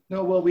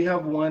No, well, we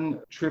have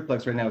one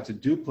triplex right now. It's a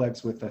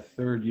duplex with a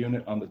third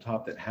unit on the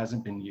top that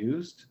hasn't been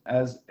used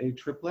as a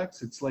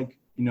triplex. It's like,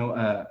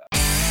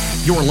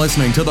 You're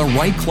listening to the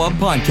Right Club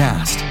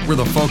Podcast, where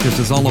the focus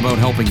is all about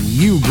helping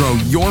you grow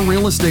your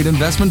real estate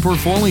investment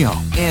portfolio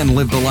and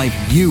live the life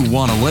you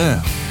want to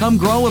live. Come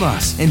grow with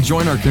us and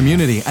join our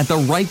community at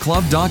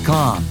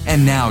therightclub.com.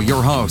 And now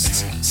your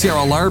hosts,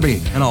 Sarah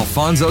Larby and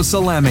Alfonso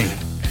Salemi.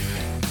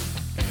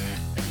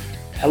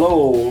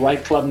 Hello,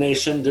 Right Club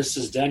Nation. This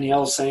is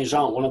Danielle St.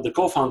 Jean, one of the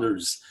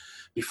co-founders.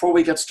 Before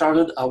we get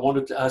started, I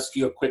wanted to ask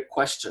you a quick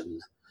question.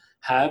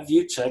 Have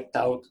you checked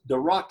out The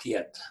Rock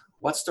yet?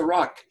 What's The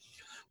Rock?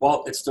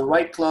 Well, it's the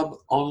Right Club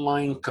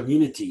online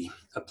community,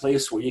 a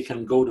place where you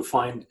can go to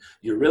find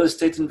your real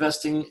estate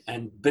investing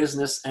and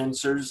business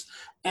answers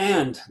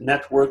and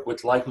network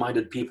with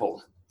like-minded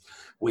people.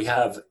 We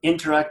have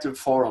interactive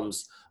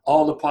forums,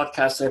 all the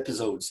podcast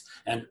episodes,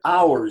 and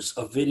hours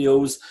of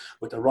videos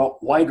with a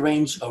wide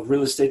range of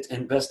real estate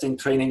investing,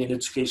 training, and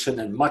education,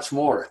 and much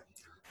more.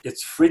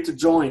 It's free to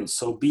join,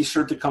 so be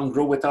sure to come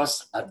grow with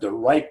us at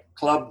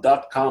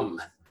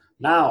therightclub.com.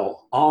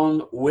 Now,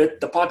 on with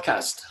the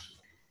podcast.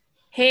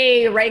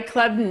 Hey, Right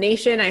Club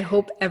Nation. I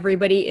hope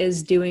everybody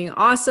is doing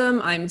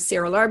awesome. I'm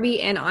Sarah Larby,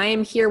 and I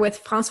am here with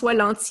Francois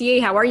Lantier.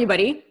 How are you,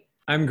 buddy?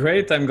 I'm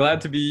great. I'm glad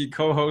to be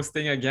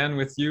co-hosting again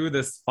with you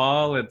this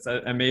fall. It's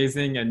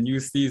amazing, a new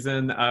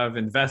season of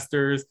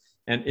investors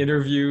and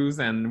interviews,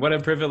 and what a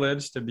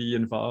privilege to be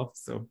involved.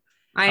 So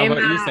how about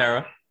you,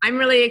 Sarah? I'm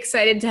really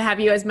excited to have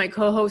you as my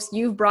co-host.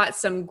 You've brought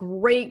some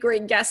great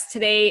guests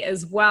today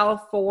as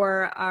well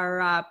for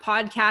our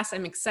podcast.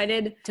 I'm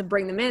excited to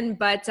bring them in.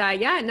 But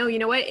you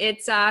know what?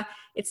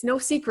 It's no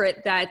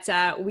secret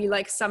that we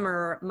like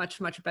summer much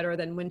better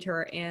than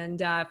winter.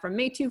 And from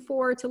May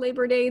 4 to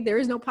Labor Day, there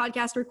is no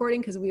podcast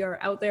recording because we are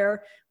out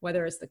there,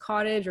 whether it's the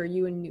cottage or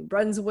you in New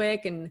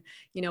Brunswick. And,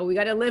 you know, we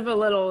got to live a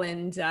little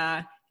and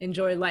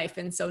enjoy life.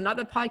 And so not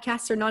that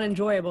podcasts are not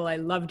enjoyable. I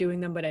love doing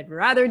them, but I'd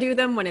rather do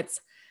them when it's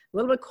a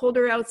little bit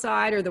colder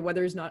outside or the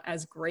weather's not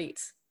as great.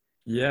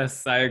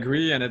 Yes, I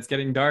agree. And it's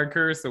getting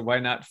darker. So why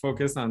not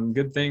focus on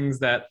good things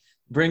that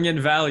bring in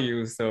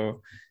value?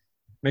 So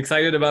I'm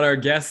excited about our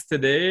guests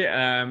today.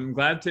 I'm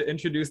glad to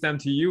introduce them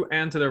to you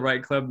and to the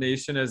Right Club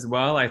Nation as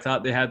well. I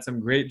thought they had some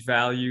great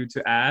value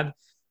to add,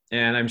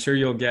 and I'm sure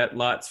you'll get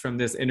lots from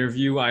this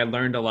interview. I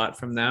learned a lot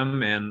from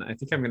them, and I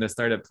think I'm going to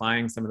start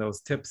applying some of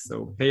those tips.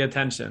 So pay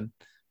attention.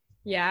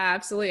 Yeah,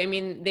 absolutely. I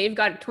mean, they've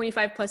got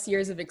 25 plus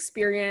years of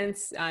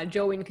experience,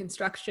 Joe in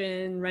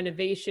construction,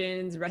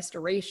 renovations,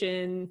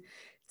 restoration,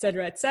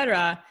 et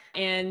cetera.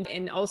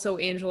 And also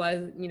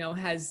Angela, you know,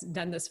 has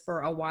done this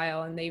for a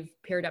while, and they've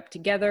paired up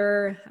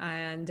together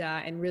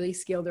and really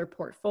scaled their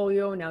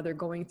portfolio. Now they're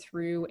going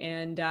through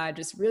and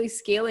just really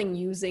scaling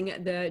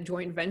using the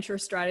joint venture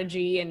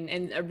strategy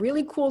and a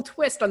really cool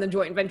twist on the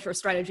joint venture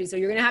strategy. So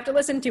you're going to have to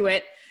listen to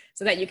it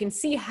so that you can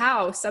see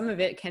how some of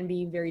it can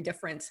be very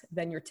different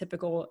than your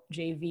typical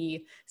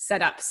JV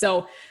setup.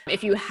 So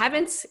if you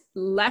haven't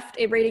left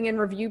a rating and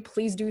review,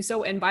 please do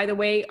so. And by the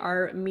way,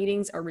 our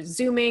meetings are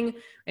resuming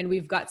and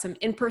we've got some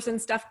in-person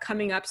stuff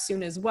coming up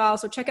soon as well.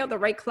 So check out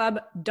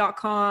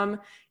therightclub.com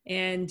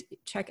and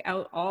check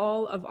out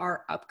all of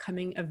our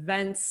upcoming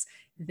events.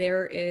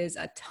 There is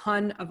a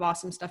ton of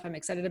awesome stuff I'm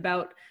excited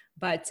about.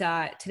 But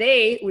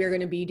today we are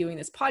going to be doing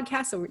this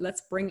podcast. So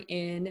let's bring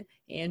in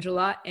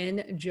Angela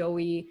and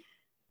Joey.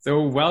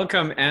 So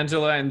welcome,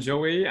 Angela and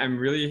Joey. I'm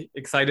really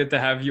excited to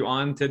have you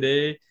on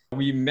today.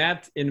 We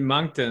met in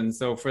Moncton.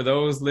 So for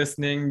those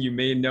listening, you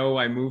may know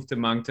I moved to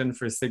Moncton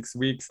for 6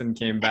 weeks and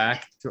came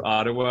back to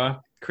Ottawa.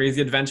 Crazy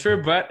adventure,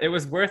 but it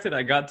was worth it.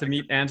 I got to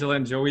meet Angela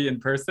and Joey in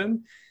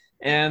person.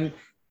 And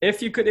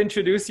if you could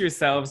introduce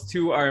yourselves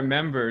to our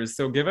members.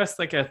 So give us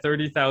like a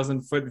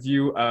 30,000 foot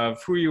view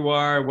of who you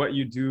are, what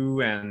you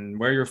do, and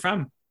where you're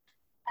from.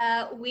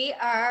 We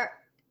are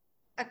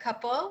a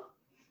couple.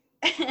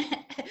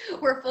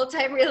 We're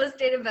full-time real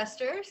estate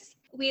investors.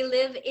 We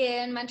live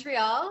in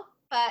Montreal,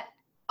 but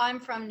I'm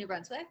from New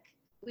Brunswick.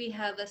 We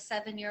have a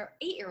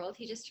 8-year-old.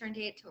 He just turned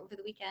 8 over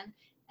the weekend,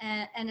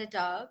 and a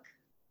dog.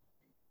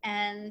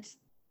 And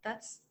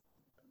that's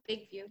a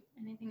big view.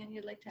 Anything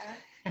you'd like to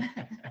add?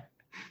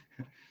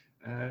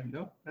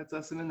 No, that's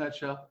us in a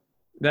nutshell.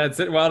 That's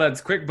it. Well,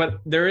 that's quick,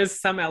 but there is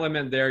some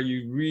element there.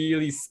 You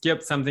really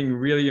skipped something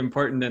really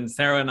important, and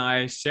Sarah and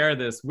I share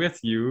this with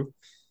you.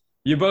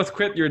 You both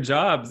quit your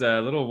jobs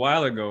a little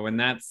while ago, and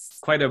that's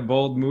quite a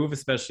bold move,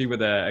 especially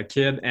with a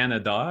kid and a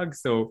dog.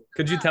 So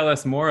could you tell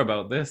us more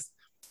about this?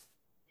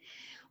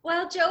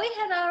 Well, Joey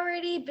had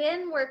already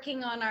been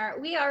working on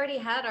we already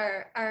had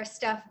our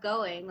stuff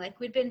going. Like,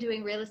 we'd been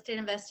doing real estate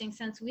investing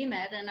since we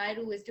met, and I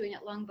was doing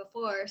it long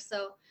before.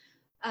 So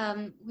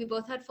we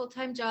both had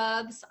full-time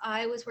jobs.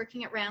 I was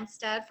working at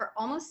Randstad for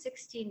almost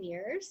 16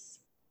 years.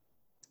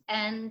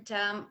 And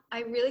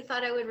I really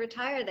thought I would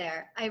retire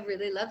there. I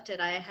really loved it.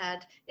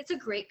 It's a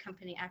great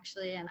company,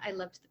 actually, and I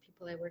loved the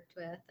people I worked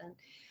with.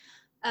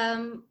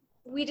 And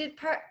we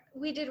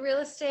did real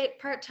estate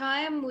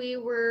part-time. We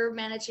were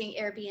managing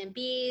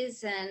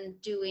Airbnbs and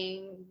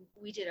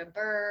we did a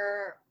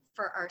BRRRR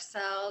for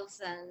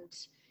ourselves, and,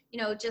 you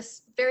know,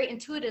 just very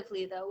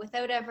intuitively though,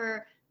 without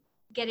ever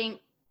getting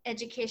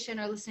education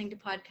or listening to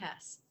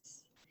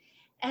podcasts.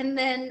 And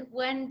then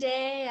one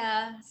day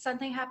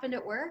something happened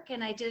at work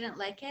and I didn't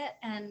like it.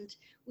 And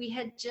we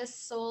had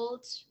just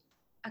sold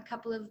a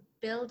couple of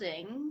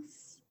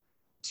buildings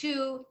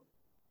to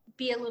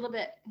be a little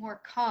bit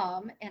more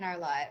calm in our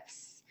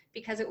lives,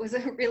 because it was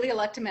really a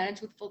lot to manage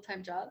with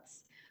full-time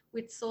jobs.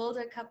 We sold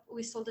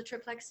a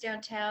triplex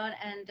downtown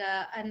and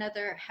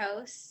another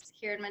house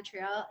here in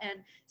Montreal. And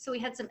so we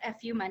had some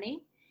FU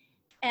money.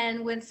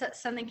 And when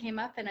something came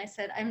up and I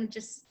said, I am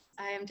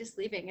just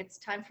leaving. It's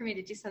time for me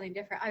to do something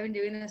different. I've been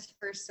doing this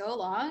for so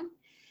long.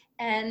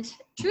 And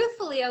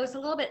truthfully, I was a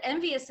little bit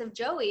envious of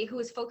Joey, who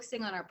was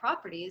focusing on our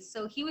properties.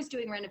 So he was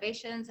doing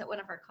renovations at one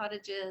of our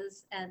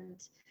cottages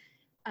and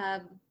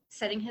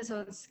setting his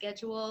own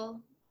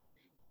schedule.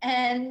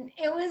 And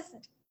it was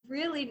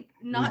really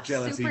not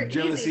super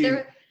easy.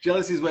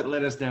 Jealousy is what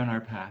led us down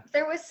our path.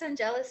 There was some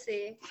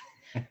jealousy,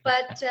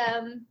 but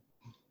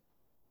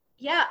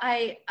yeah,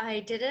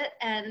 I did it,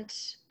 and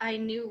I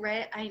knew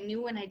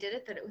when I did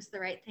it that it was the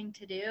right thing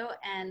to do,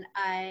 and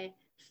I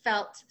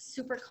felt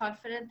super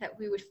confident that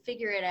we would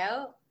figure it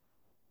out.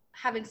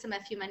 Having some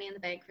FU money in the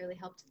bank really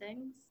helped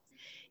things.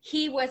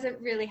 He wasn't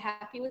really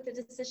happy with the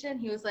decision.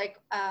 He was like,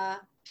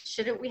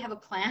 shouldn't we have a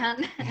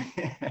plan?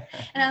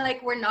 And I'm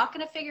like, we're not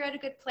going to figure out a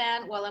good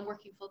plan while I'm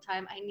working full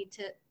time. I need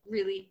to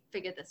really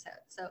figure this out.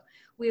 So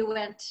we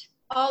went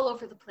all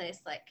over the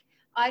place. Like,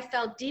 I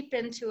fell deep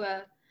into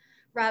a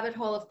rabbit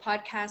hole of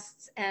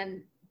podcasts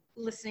and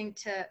listening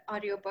to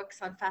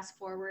audiobooks on fast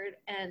forward,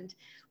 and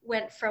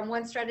went from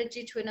one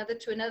strategy to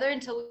another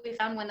until we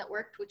found one that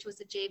worked, which was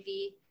a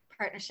JV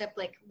partnership.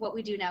 Like what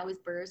we do now is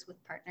BRRRRs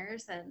with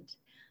partners,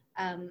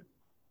 and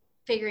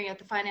figuring out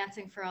the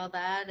financing for all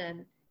that.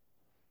 And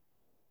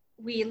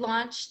we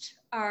launched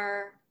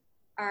our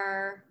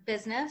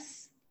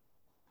business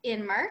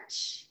in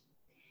March,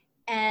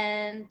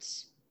 and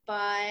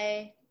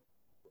by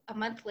a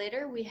month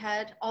later, we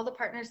had all the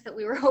partners that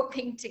we were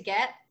hoping to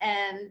get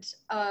and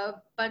a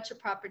bunch of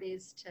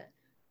properties to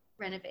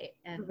renovate.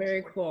 And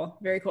very cool.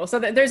 So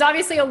there's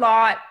obviously a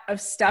lot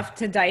of stuff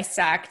to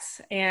dissect,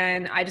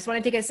 and I just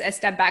want to take a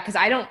step back, because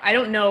I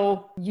don't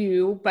know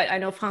you, but I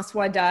know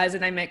Francois does,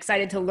 and I'm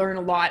excited to learn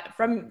a lot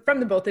from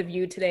the both of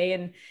you today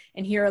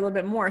and hear a little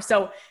bit more.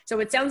 So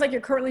it sounds like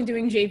you're currently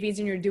doing JVs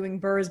and you're doing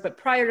BRRRRs, but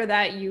prior to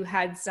that, you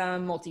had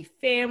some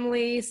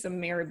multifamily,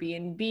 some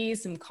Airbnb,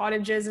 some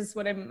cottages is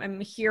what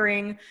I'm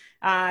hearing.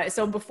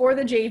 So before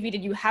the JV,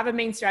 did you have a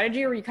main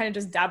strategy, or were you kind of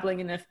just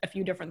dabbling in a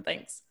few different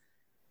things?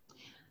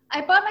 I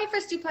bought my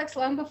first duplex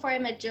long before I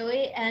met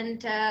Joey,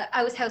 and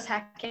I was house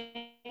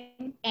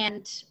hacking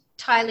and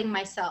tiling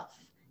myself.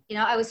 You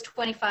know, I was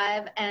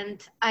 25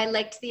 and I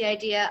liked the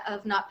idea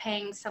of not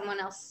paying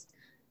someone else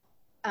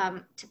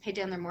to pay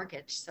down their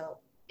mortgage. So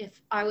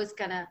if I was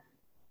gonna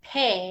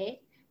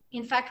pay,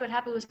 in fact, what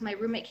happened was my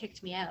roommate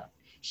kicked me out.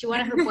 She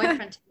wanted her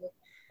boyfriend to do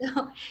it.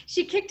 So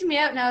she kicked me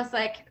out, and I was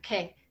like,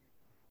 okay,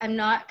 I'm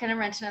not going to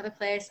rent another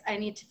place. I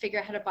need to figure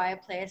out how to buy a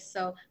place.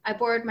 So I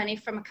borrowed money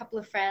from a couple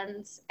of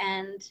friends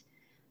and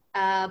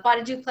bought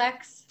a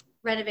duplex,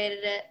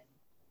 renovated it,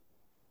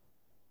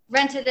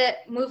 rented it,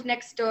 moved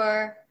next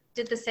door,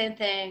 did the same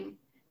thing,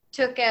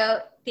 took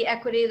out the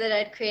equity that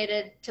I'd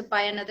created to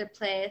buy another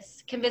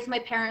place, convinced my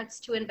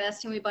parents to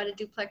invest, and we bought a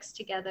duplex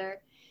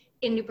together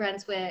in New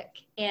Brunswick.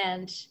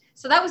 And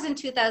so that was in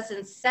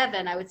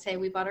 2007, I would say.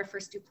 We bought our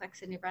first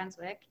duplex in New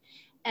Brunswick.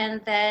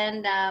 And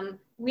then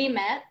we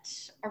met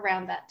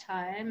around that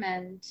time,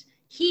 and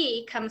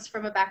he comes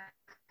from a background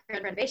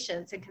in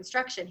renovations and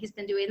construction. He had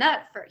been doing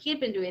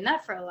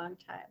that for a long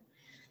time.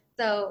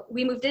 So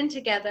we moved in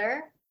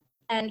together,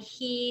 and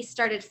he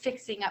started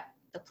fixing up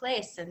the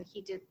place, and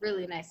he did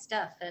really nice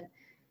stuff. And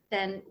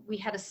then we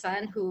had a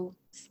son who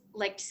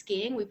liked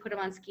skiing. We put him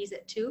on skis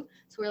at 2.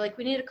 So we're like,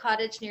 we need a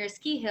cottage near a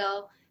ski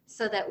hill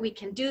so that we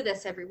can do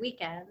this every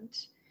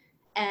weekend.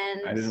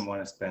 And I didn't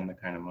want to spend the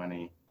kind of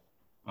money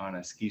on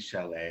a ski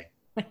chalet.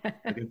 Like,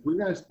 if we're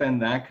going to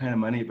spend that kind of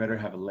money, you better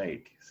have a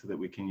lake so that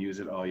we can use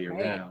it all year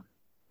round.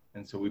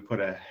 And so we put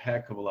a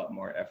heck of a lot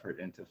more effort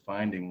into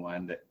finding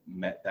one that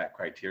met that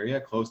criteria,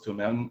 close to a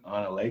mountain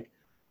on a lake.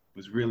 It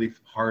was really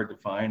hard to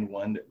find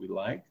one that we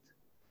liked,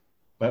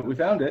 but we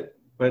found it.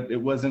 But it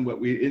wasn't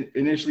what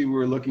initially we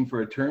were looking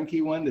for, a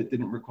turnkey one that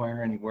didn't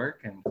require any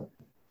work. And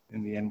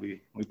in the end, we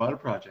bought a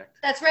project.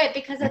 That's right,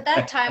 because at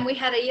that time we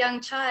had a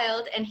young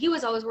child, and he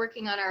was always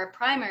working on our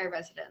primary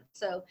residence.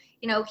 So,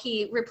 you know,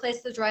 he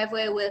replaced the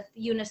driveway with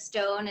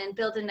Unistone and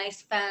built a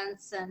nice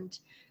fence and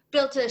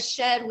built a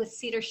shed with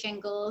cedar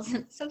shingles.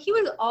 So he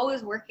was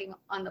always working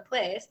on the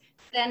place.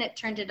 Then it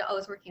turned into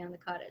always working on the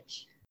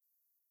cottage.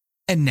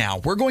 And now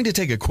we're going to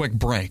take a quick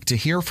break to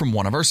hear from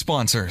one of our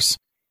sponsors.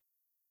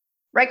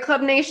 Right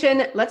Club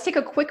Nation, let's take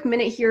a quick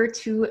minute here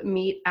to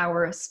meet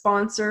our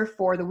sponsor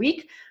for the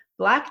week,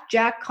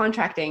 Blackjack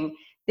Contracting.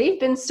 They've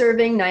been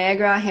serving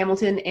Niagara,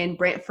 Hamilton, and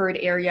Brantford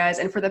areas,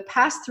 and for the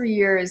past 3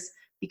 years,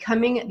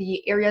 becoming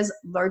the area's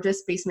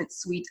largest basement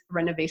suite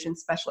renovation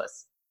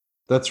specialist.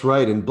 That's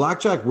right. And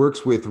Blackjack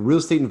works with real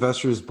estate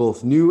investors,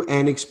 both new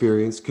and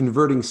experienced,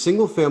 converting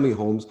single family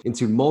homes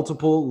into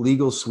multiple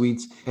legal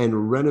suites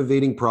and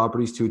renovating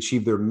properties to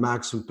achieve their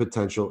maximum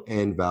potential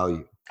and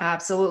value.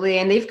 Absolutely.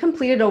 And they've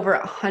completed over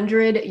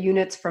 100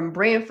 units from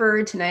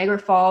Brantford to Niagara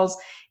Falls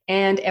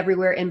and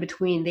everywhere in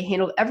between. They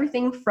handled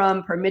everything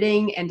from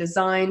permitting and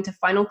design to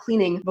final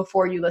cleaning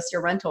before you list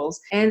your rentals.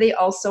 And they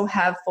also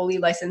have fully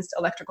licensed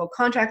electrical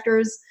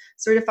contractors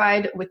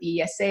certified with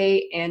the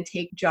ESA and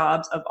take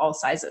jobs of all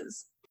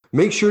sizes.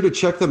 Make sure to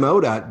check them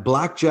out at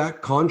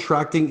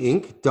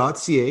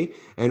blackjackcontractinginc.ca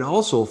and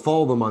also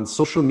follow them on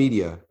social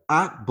media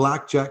at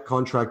Blackjack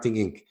Contracting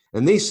Inc.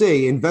 And they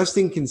say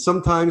investing can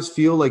sometimes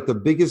feel like the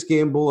biggest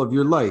gamble of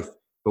your life,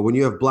 but when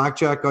you have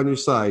Blackjack on your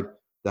side,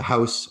 the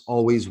house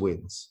always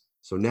wins.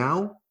 So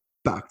now,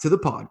 back to the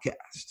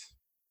podcast.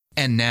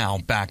 And now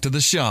back to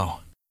the show.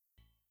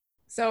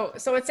 So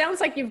it sounds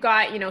like you've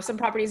got, some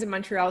properties in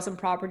Montreal, some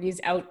properties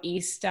out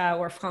east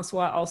where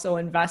Francois also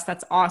invests.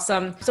 That's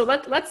awesome. So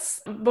let's,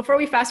 before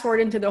we fast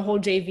forward into the whole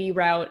JV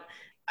route,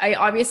 I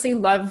obviously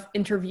love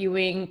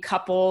interviewing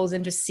couples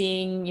and just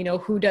seeing,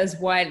 who does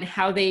what and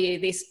how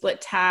they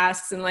split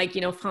tasks. And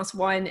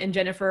Francois and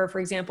Jennifer, for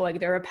example,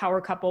 they're a power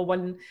couple.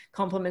 One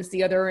complements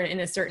the other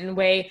in a certain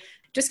way.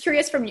 Just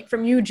curious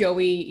from you,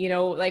 Joey,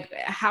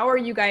 how are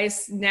you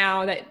guys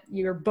now that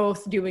you're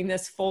both doing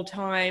this full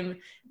time,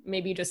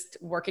 maybe just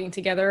working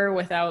together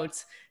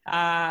without,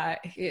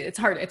 it's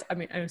hard.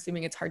 I'm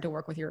assuming it's hard to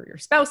work with your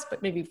spouse,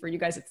 but maybe for you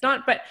guys, it's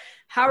not. But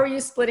how are you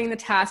splitting the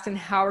task and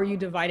how are you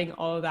dividing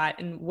all of that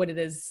and what it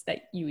is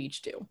that you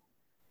each do?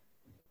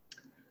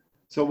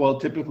 So,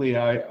 typically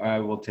I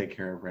will take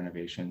care of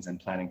renovations and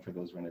planning for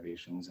those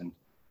renovations. And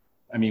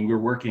we're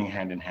working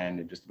hand in hand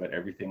in just about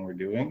everything we're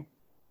doing.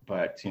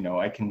 But,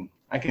 I can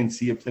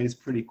see a place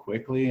pretty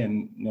quickly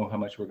and know how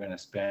much we're going to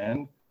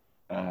spend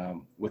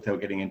without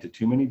getting into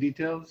too many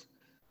details.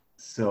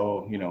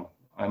 So,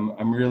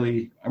 I'm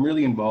really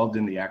involved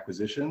in the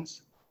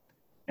acquisitions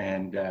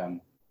and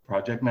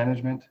project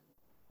management,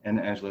 and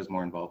Angela's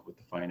more involved with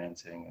the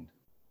financing.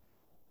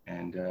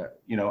 And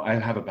I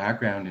have a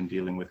background in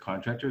dealing with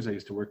contractors. I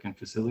used to work in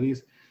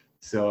facilities.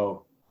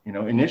 So,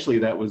 initially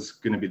that was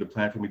going to be the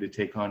plan for me to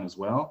take on as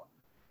well.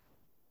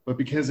 But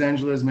because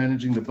Angela is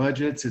managing the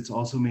budgets, it's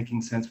also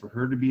making sense for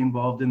her to be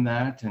involved in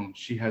that. And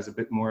she has a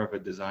bit more of a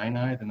design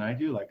eye than I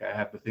do. I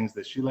have the things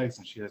that she likes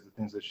and she has the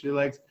things that she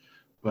likes.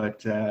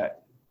 But,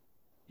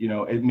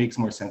 it makes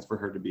more sense for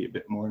her to be a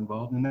bit more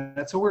involved in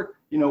that. So we're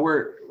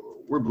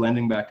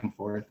blending back and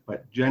forth,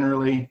 but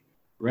generally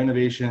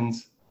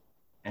renovations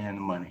and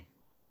money.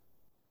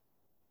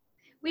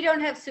 We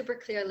don't have super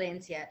clear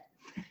lanes yet.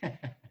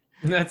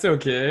 That's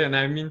okay.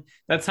 And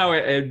that's how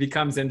it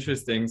becomes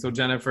interesting. So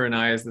Jennifer and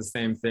I is the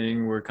same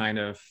thing. We're kind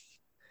of,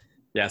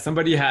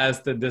 somebody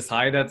has to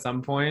decide at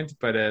some point,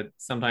 but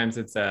sometimes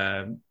it's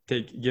a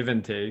give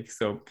and take.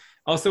 So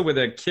also with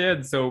a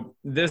kid, so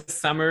this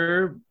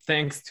summer,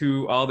 thanks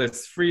to all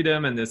this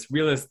freedom and this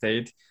real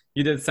estate,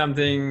 you did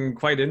something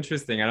quite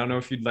interesting. I don't know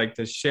if you'd like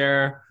to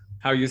share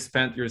how you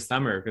spent your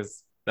summer,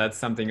 because that's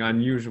something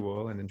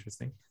unusual and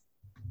interesting.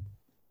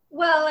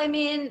 Well,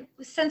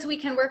 since we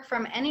can work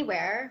from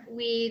anywhere,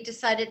 we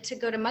decided to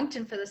go to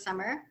Moncton for the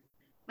summer.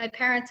 My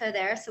parents are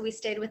there, so we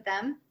stayed with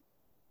them.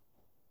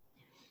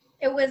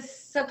 It was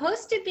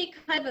supposed to be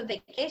kind of a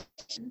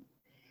vacation,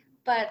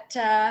 but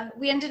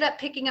we ended up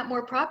picking up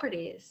more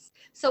properties.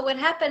 So what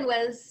happened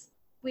was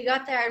we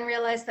got there and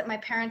realized that my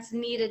parents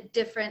needed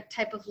different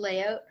type of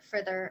layout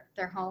for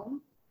their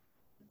home.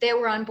 They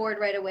were on board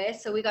right away,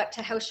 so we got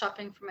to house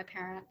shopping for my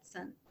parents,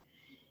 and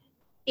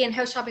in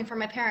house shopping for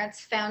my parents,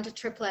 found a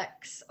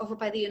triplex over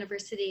by the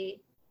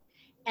university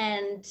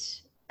and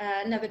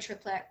another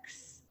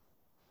triplex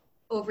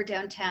over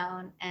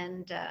downtown.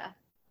 And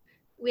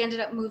we ended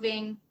up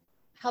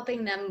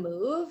helping them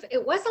move.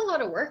 It was a lot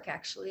of work,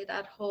 actually,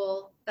 that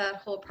whole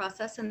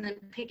process, and then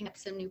picking up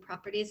some new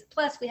properties.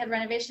 Plus, we had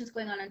renovations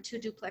going on 2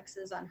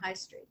 duplexes on High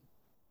Street.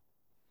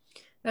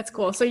 That's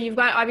cool. So you've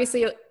got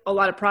obviously a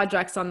lot of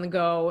projects on the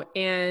go,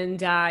 and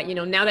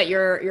now that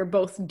you're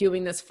both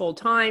doing this full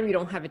time, you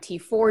don't have a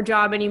T4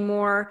 job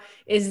anymore.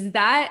 Is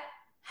that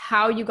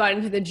how you got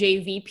into the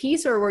JV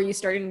piece, or were you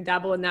starting to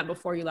dabble in that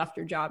before you left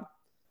your job?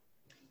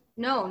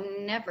 No,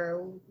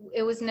 never.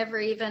 It was never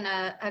even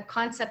a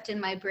concept in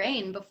my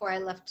brain before I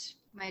left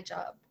my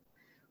job.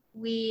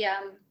 We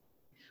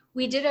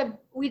did a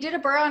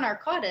BRRRR on our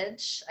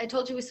cottage. I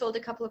told you we sold a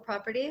couple of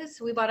properties.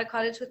 We bought a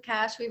cottage with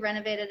cash. We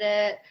renovated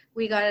it.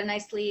 We got a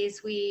nice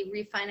lease. We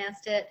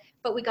refinanced it,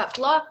 but we got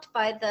blocked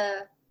by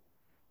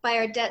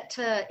our debt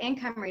to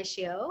income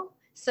ratio.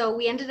 So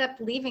we ended up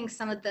leaving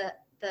some of the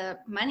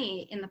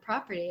money in the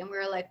property, and we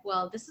were like,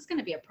 well, this is going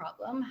to be a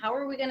problem. How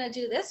are we going to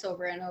do this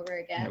over and over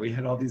again? Yeah, we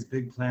had all these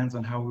big plans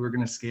on how we were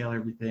going to scale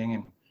everything,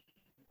 and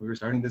we were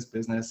starting this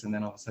business, and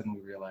then all of a sudden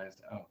we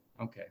realized, oh,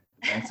 okay,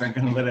 the banks aren't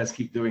going to let us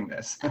keep doing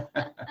this.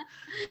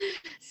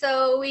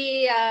 So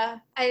I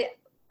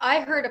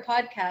heard a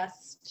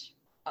podcast,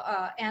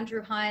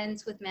 Andrew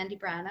Hines with Mandy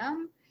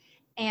Branham,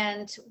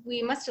 and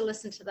we must have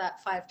listened to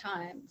that 5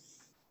 times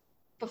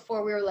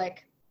before we were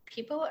like,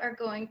 people are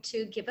going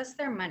to give us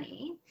their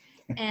money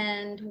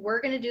and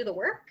we're going to do the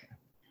work.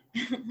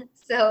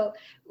 So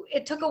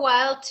it took a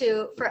while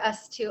for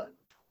us to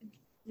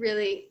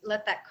really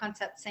let that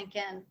concept sink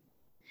in.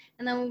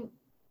 And then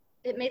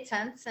it made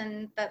sense,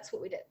 and that's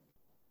what we did.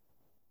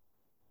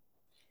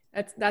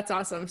 That's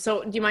awesome.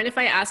 So do you mind if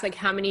I ask like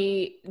how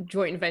many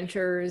joint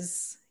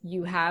ventures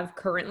you have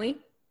currently?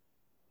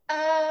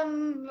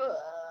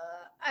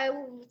 I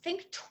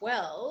think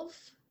 12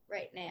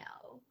 right now.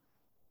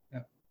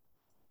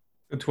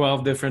 So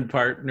 12 different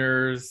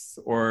partners,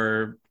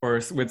 or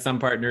with some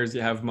partners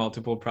you have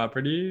multiple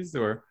properties,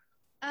 or?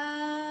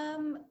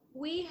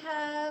 We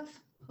have,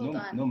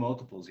 no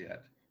multiples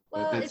yet.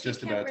 Well, but it's if you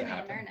just count about to Renee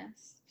and happen.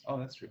 Ernest. Oh,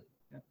 that's true.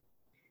 Yeah.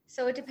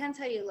 So it depends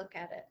how you look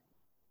at it.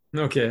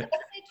 Okay. Let's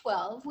say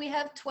 12. We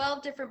have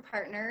 12 different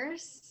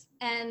partners,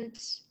 and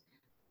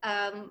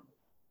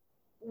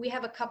we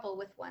have a couple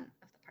with one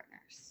of the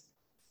partners.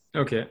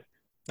 Okay.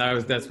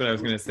 That's what I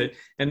was going to say.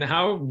 And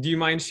how do you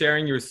mind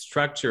sharing your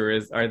structure?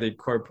 Are they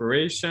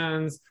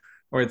corporations,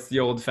 or it's the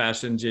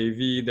old-fashioned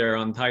JV? They're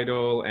on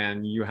title,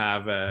 and you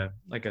have a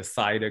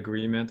side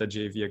agreement, a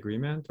JV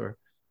agreement, or?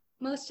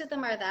 Most of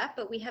them are that,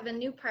 but we have a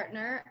new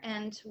partner,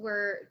 and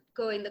we're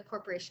going the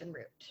corporation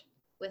route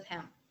with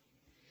him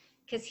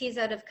because he's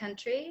out of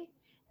country,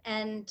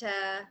 and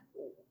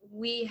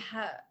we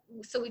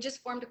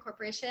just formed a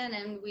corporation,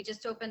 and we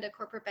just opened a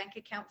corporate bank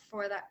account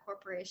for that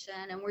corporation,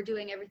 and we're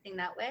doing everything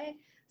that way.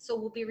 So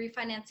we'll be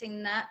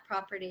refinancing that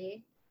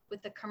property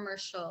with the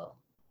commercial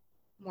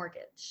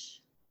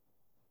mortgage.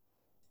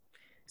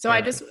 So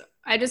I just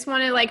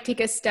want to like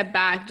take a step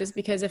back, just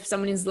because if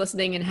someone is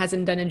listening and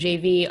hasn't done a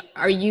JV,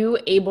 are you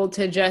able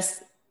to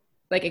just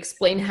like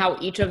explain how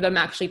each of them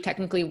actually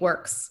technically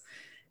works?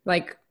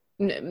 Like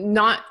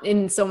not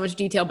in so much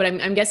detail, but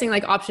I'm guessing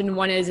like option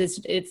one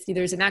is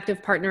there's an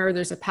active partner,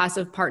 there's a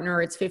passive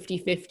partner, it's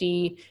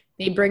 50-50.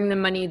 They bring the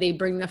money, they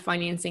bring the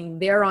financing,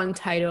 they're on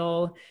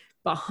title.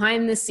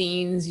 Behind the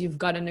scenes, you've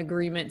got an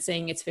agreement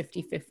saying it's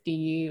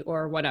 50-50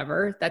 or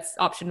whatever. That's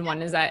option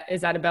one. Is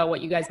that about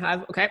what you guys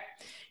have? Okay.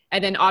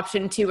 And then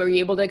option two, are you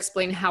able to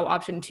explain how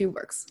option two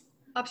works?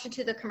 Option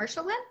two, the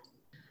commercial one?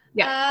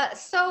 Yeah.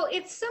 So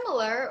it's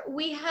similar.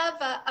 We have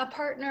a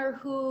partner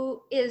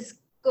who is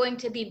going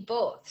to be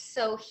both.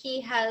 So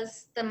he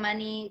has the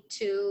money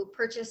to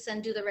purchase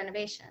and do the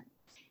renovation.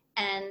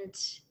 And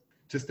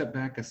to step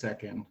back a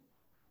second,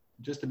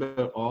 just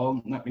about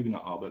all, maybe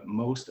not all, but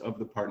most of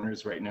the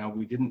partners right now,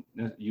 we didn't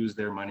use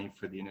their money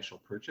for the initial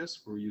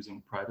purchase. We're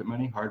using private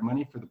money, hard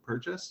money for the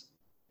purchase.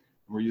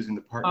 We're using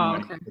the partner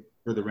money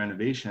for the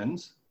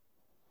renovations.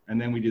 And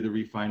then we do the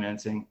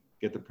refinancing,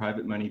 get the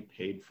private money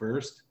paid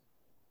first,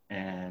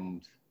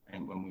 and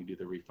when we do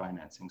the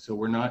refinancing. So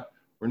we're not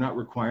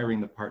requiring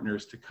the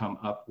partners to come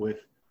up with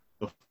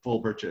the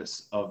full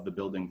purchase of the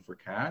building for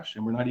cash,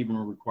 and we're not even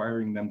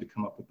requiring them to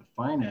come up with the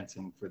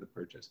financing for the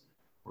purchase.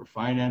 We're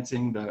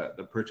financing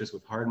the purchase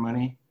with hard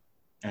money,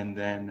 and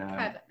then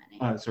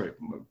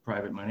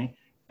private money,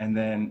 and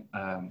then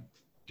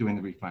doing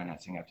the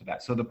refinancing after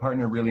that. So the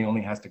partner really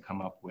only has to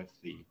come up with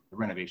the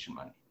renovation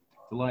money.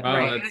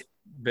 That's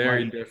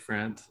very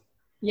different.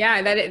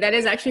 Yeah, that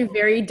is actually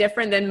very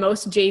different than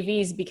most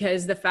JVs,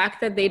 because the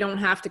fact that they don't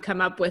have to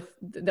come up with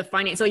the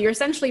finance. So you're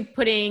essentially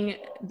putting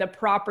the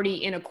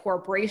property in a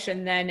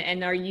corporation then,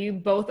 and are you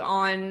both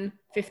on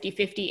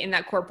 50-50 in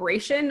that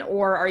corporation,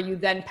 or are you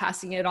then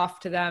passing it off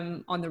to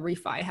them on the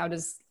refi? How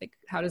does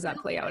that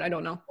play out? I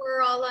don't know.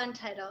 We're all on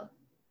title.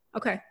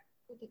 Okay.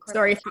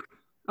 Sorry.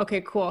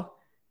 Okay, cool.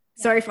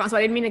 Sorry, Francois,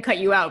 I didn't mean to cut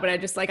you out, but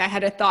I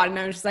had a thought, and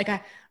I was just like,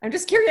 I'm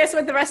just curious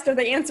what the rest of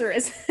the answer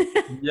is.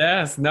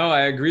 Yes, no,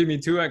 I agree. Me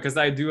too, because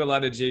I do a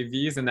lot of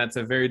JVs, and that's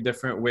a very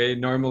different way.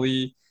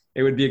 Normally,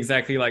 it would be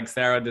exactly like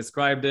Sarah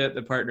described it.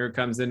 The partner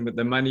comes in with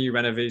the money,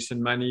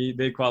 renovation money,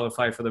 they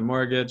qualify for the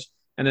mortgage,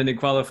 and then they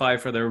qualify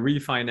for the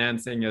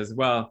refinancing as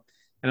well.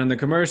 And on the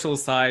commercial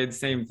side,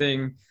 same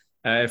thing.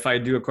 If I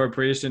do a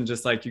corporation,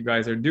 just like you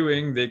guys are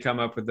doing, they come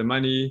up with the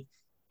money.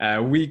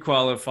 We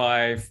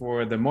qualify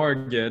for the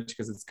mortgage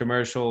because it's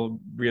commercial.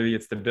 Really,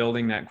 it's the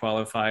building that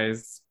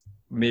qualifies.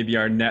 Maybe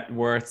our net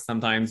worth.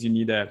 Sometimes you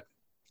need a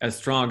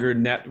stronger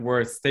net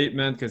worth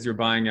statement because you're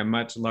buying a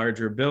much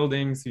larger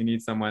building. So you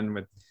need someone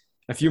with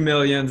a few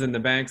millions in the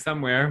bank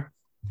somewhere.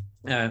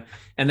 And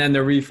then the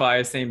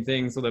refi, same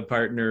thing. So the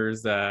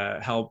partners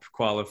help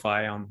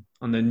qualify on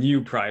the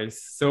new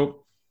price.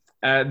 So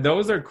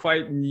those are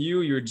quite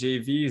new, your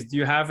JVs. Do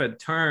you have a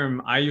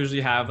term? I usually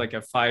have like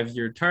a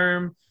 5-year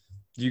term.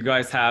 Do you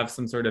guys have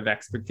some sort of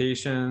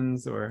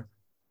expectations, or?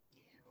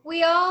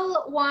 We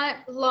all want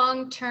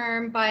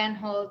long-term buy and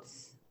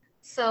holds.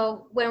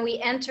 So when we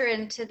enter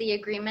into the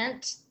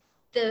agreement,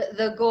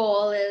 the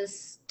goal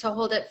is to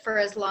hold it for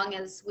as long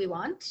as we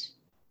want.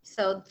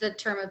 So the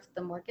term of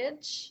the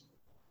mortgage.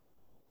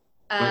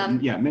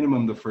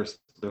 Minimum the 5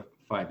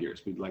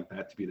 years. We'd like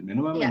that to be the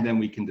minimum, and then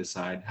we can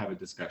decide, have a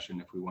discussion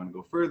if we want to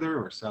go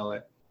further or sell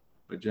it.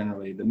 But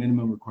generally, the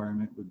minimum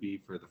requirement would be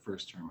for the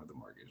first term of the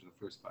mortgage, the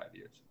first 5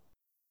 years.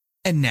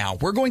 And now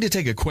we're going to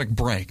take a quick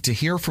break to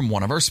hear from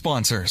one of our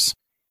sponsors.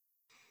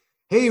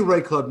 Hey,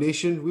 Right Club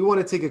Nation. We want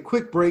to take a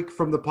quick break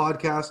from the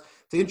podcast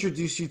to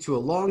introduce you to a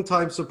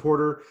longtime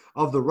supporter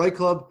of the Right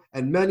Club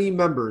and many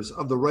members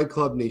of the Right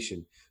Club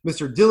Nation,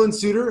 Mr. Dylan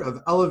Suter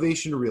of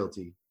Elevation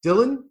Realty.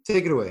 Dylan,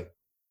 take it away.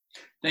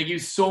 Thank you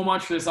so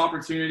much for this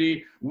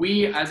opportunity.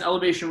 We, as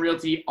Elevation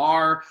Realty,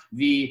 are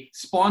the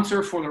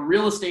sponsor for the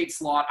real estate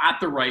slot at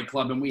the Right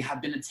Club, and we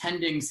have been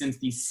attending since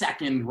the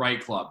second Right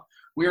Club.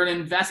 We are an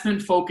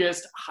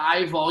investment-focused,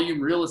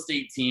 high-volume real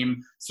estate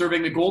team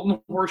serving the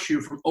Golden Horseshoe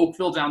from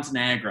Oakville down to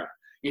Niagara.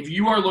 If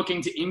you are looking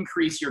to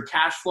increase your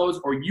cash flows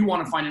or you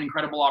want to find an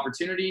incredible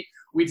opportunity,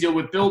 we deal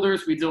with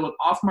builders, we deal with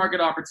off-market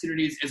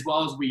opportunities, as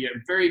well as we are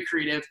very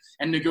creative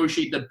and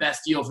negotiate the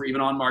best deal for even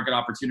on-market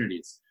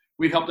opportunities.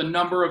 We've helped a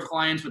number of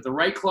clients with the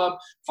Right Club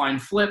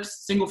find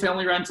flips,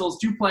 single-family rentals,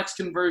 duplex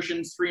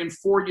conversions, 3 and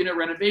 4 unit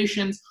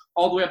renovations,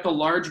 all the way up to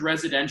large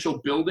residential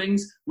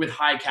buildings with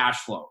high cash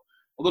flow.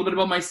 A little bit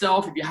about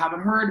myself, if you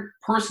haven't heard,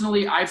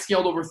 personally, I've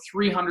scaled over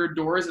 300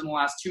 doors in the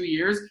last 2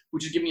 years,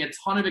 which has given me a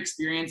ton of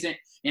experience in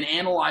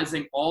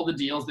analyzing all the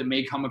deals that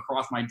may come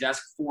across my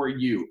desk for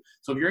you.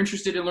 So if you're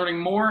interested in learning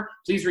more,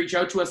 please reach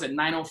out to us at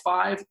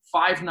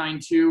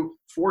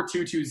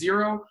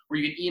 905-592-4220, or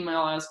you can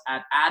email us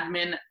at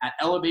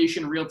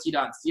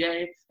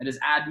admin@elevationrealty.ca. That is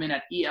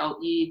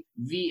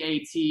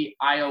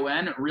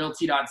admin@ELEVATION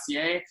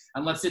realty.ca.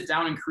 And let's sit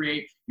down and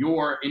create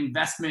your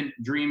investment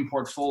dream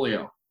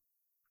portfolio.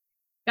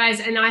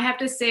 Guys, and I have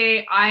to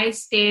say, I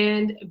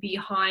stand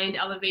behind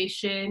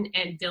Elevation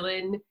and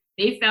Dylan.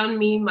 They found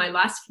me my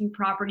last few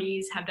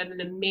properties, have done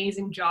an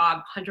amazing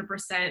job,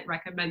 100%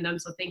 recommend them.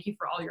 So thank you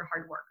for all your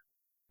hard work.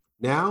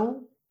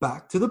 Now,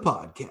 back to the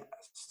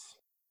podcast.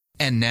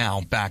 And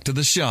now back to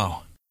the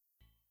show.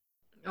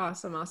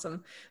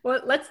 Awesome. Well,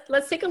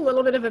 let's take a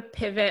little bit of a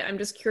pivot. I'm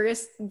just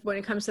curious when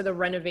it comes to the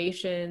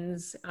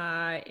renovations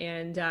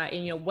and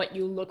what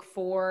you look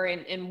for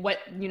and what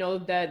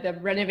the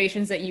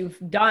renovations that you've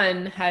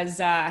done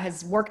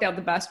has worked out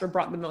the best or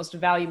brought the most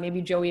value.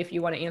 Maybe Joey, if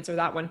you want to answer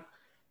that one.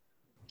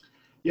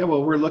 Yeah,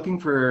 well, we're looking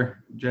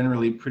for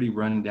generally pretty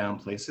run down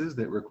places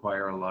that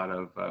require a lot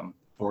of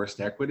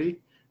forced equity.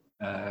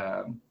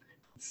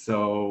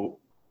 So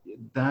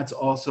that's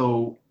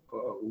also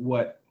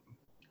what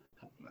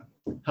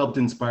helped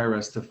inspire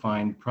us to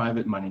find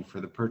private money for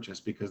the purchase,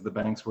 because the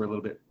banks were a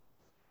little bit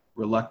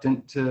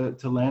reluctant to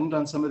lend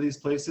on some of these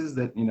places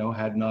that,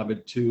 had knobby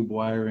tube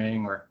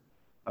wiring or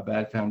a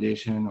bad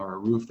foundation or a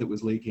roof that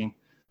was leaking.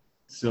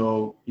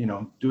 So,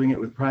 doing it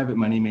with private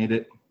money made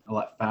it a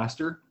lot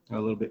faster, a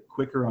little bit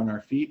quicker on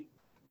our feet,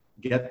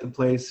 get the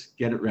place,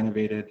 get it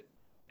renovated,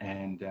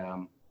 and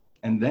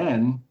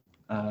then,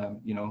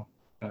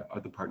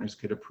 the partners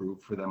could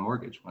approve for the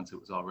mortgage once it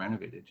was all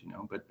renovated,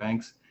 but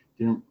banks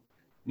didn't,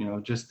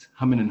 just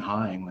humming and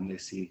hawing when they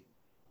see,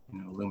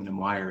 aluminum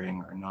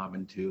wiring or knob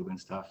and tube and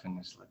stuff. And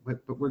it's like,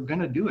 but we're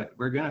going to do it.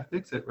 We're going to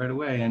fix it right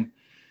away. And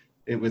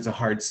it was a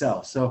hard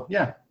sell. So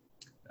yeah,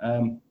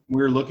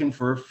 we're looking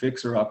for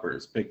fixer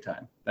uppers big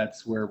time.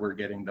 That's where we're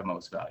getting the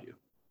most value.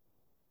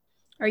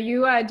 Are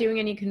you doing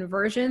any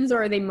conversions,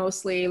 or are they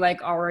mostly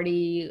like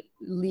already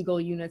legal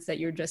units that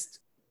you're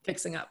just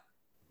fixing up?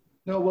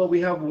 No, well,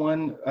 we have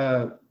one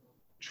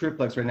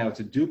triplex right now. It's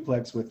a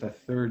duplex with a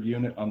third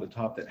unit on the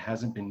top that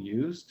hasn't been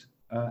used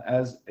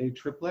as a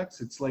triplex.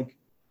 It's like,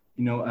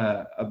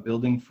 a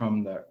building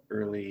from the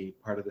early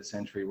part of the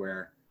century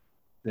where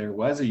there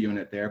was a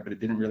unit there, but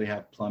it didn't really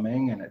have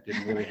plumbing and it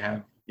didn't really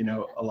have,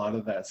 a lot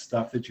of that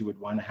stuff that you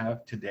would want to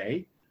have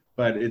today.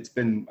 But it's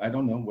been, I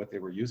don't know what they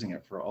were using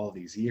it for all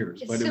these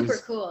years. But it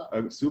was cool.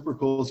 A super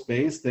cool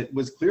space that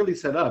was clearly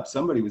set up.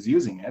 Somebody was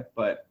using it,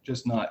 but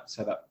just not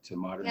set up to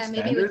modern standards.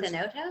 Yeah, maybe with an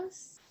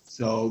outhouse.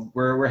 So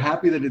we're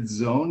happy that it's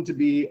zoned to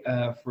be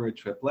for a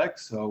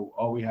triplex. So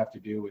all we have to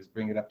do is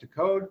bring it up to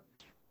code,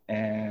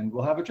 and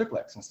we'll have a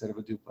triplex instead of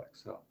a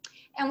duplex. So.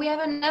 And we have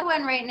another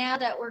one right now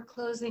that we're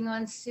closing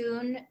on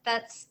soon.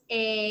 That's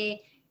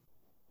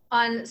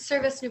on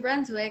Service New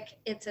Brunswick.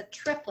 It's a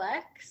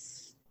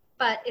triplex,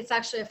 but it's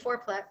actually a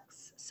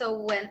fourplex. So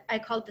when I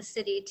called the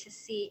city to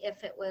see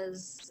if it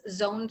was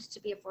zoned to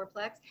be a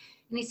fourplex,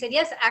 and he said,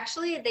 yes,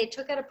 actually they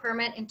took out a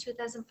permit in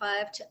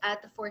 2005 to add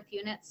the 4th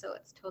unit. So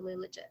it's totally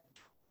legit.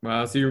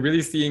 Wow. So you're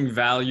really seeing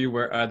value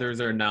where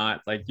others are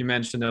not. Like you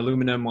mentioned,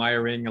 aluminum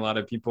wiring, a lot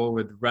of people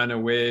would run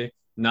away.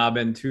 Knob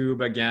and tube,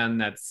 again,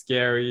 that's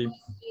scary.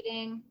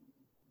 Heating.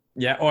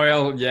 Yeah,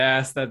 oil.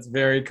 Yes, that's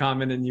very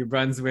common in New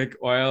Brunswick,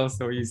 oil.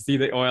 So you see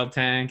the oil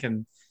tank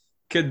and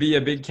could be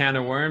a big can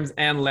of worms.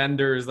 And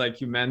lenders,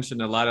 like you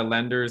mentioned, a lot of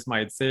lenders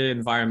might say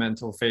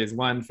environmental phase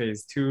 1,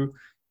 phase 2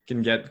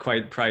 can get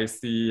quite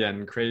pricey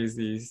and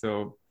crazy.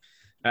 So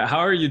how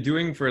are you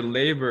doing for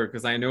labor?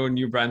 Because I know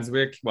New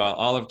Brunswick, well,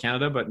 all of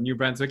Canada, but New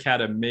Brunswick had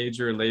a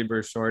major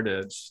labor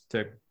shortage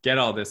to get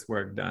all this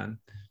work done.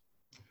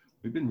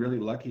 We've been really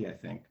lucky, I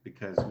think,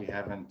 because we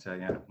haven't,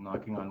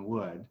 knocking on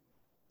wood,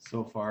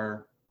 so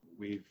far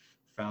we've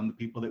found the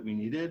people that we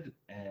needed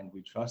and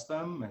we trust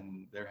them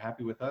and they're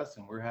happy with us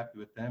and we're happy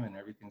with them and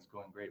everything's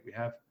going great. We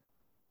have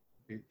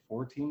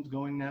 4 teams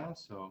going now,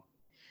 so.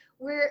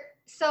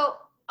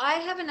 I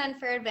have an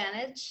unfair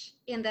advantage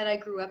in that I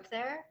grew up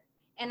there,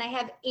 and I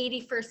have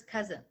 81st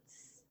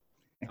cousins.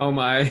 Oh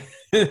my.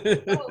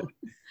 So,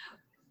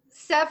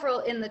 several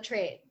in the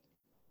trade.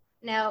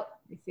 Now,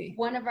 I see.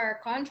 one of our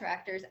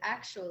contractors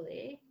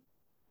actually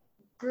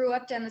grew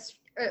up down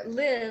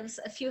lives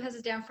a few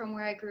houses down from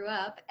where I grew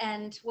up,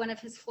 and one of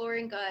his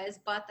flooring guys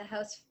bought the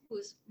house,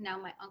 who's now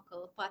my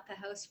uncle, bought the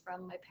house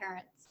from my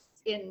parents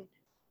in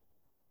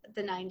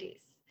the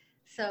 90s.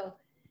 So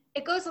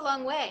it goes a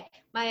long way.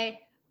 My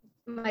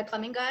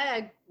plumbing guy,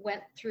 I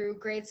went through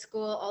grade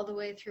school all the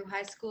way through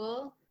high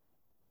school.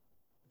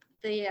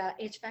 The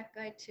HVAC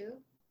guy too.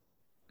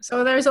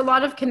 So there's a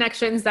lot of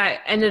connections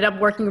that ended up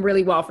working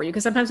really well for you,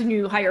 because sometimes when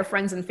you hire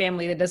friends and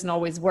family, that doesn't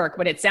always work.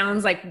 But it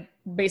sounds like,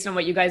 based on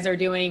what you guys are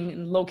doing,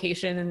 and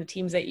location and the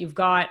teams that you've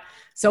got,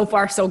 so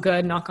far so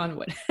good, knock on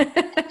wood.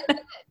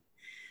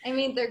 I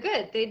mean, they're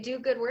good. They do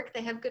good work.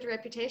 They have good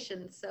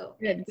reputations. So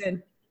Good.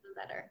 it's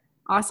better.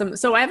 Awesome.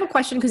 So I have a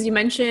question, because you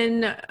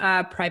mentioned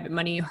private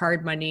money,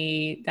 hard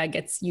money that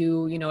gets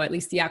you, at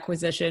least the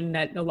acquisition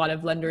that a lot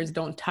of lenders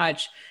don't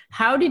touch.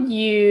 How did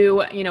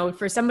you,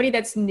 for somebody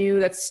that's new,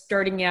 that's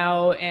starting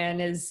out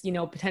and is,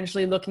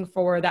 potentially looking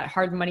for that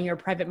hard money or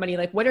private money,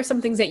 like what are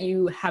some things that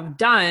you have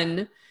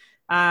done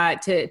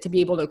to be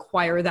able to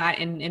acquire that,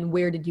 and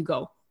where did you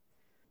go?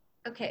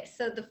 Okay.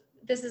 So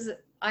this is,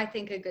 I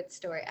think, a good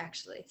story,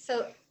 actually.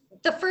 So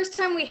the first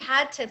time we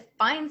had to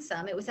find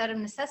some, it was out of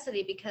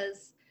necessity,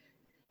 because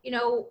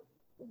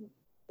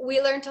we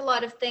learned a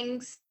lot of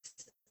things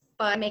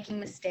by making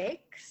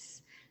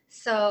mistakes.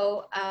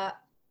 So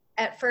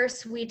at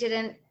first, we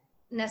didn't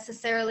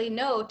necessarily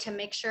know to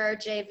make sure our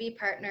JV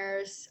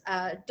partners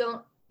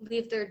don't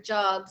leave their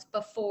jobs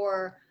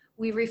before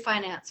we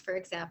refinance, for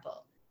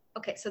example.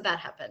 Okay, so that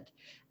happened.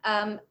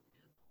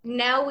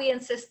 Now we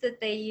insist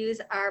that they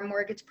use our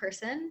mortgage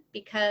person,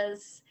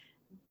 because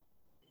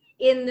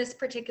in this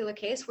particular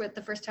case, where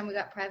the first time we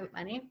got private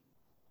money,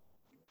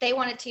 they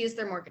wanted to use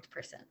their mortgage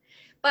person.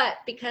 But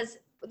because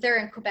they're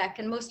in Quebec,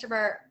 and most of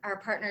our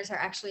partners are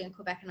actually in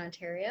Quebec and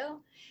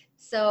Ontario,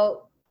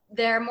 so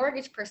their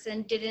mortgage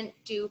person didn't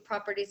do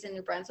properties in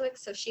New Brunswick,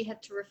 so she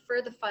had to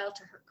refer the file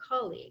to her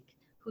colleague,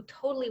 who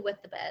totally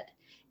wet the bed.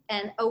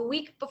 And a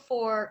week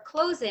before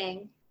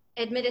closing,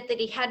 admitted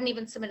that he hadn't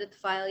even submitted the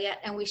file yet,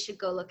 and we should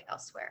go look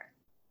elsewhere.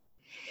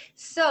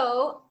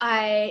 So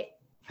I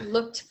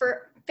looked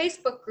for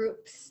Facebook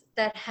groups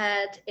that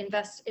had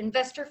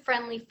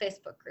investor-friendly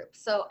Facebook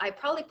groups. So I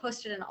probably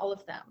posted in all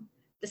of them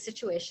the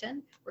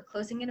situation. We're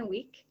closing in a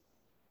week.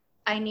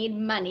 I need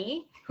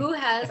money. Who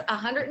has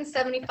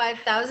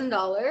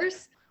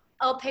 $175,000?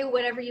 I'll pay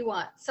whatever you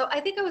want. So I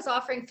think I was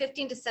offering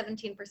 15 to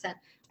 17%.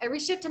 I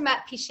reached out to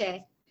Matt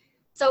Pichet.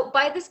 So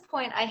by this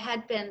point, I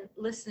had been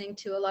listening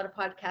to a lot of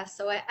podcasts.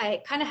 So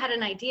I kind of had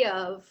an idea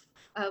of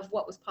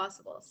what was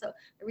possible. So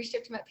I reached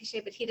out to Matt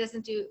Pichet, but he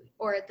doesn't do,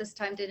 or at this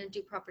time didn't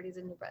do properties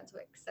in New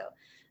Brunswick. So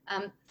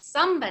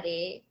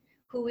somebody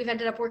who we've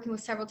ended up working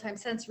with several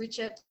times since reached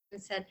out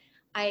and said,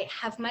 I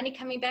have money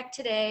coming back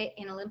today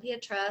in Olympia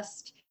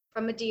Trust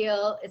from a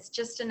deal. It's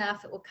just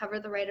enough. It will cover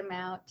the right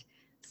amount.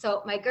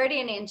 So my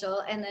guardian angel,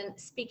 and then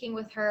speaking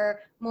with her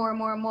more,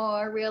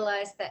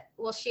 realized that,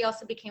 well, she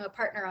also became a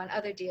partner on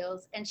other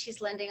deals, and she's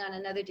lending on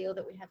another deal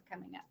that we have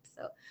coming up.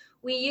 So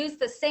we use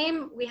the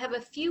same, we have a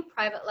few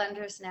private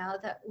lenders now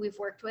that we've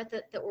worked with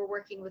that we're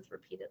working with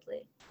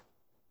repeatedly.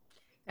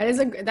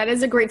 That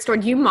is a great story.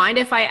 Do you mind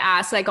if I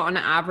ask, like, on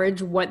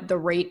average, what the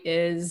rate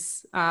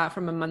is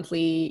from a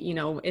monthly,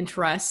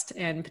 interest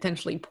and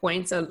potentially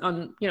points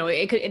on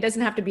it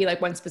doesn't have to be like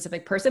one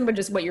specific person, but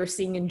just what you're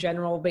seeing in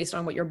general based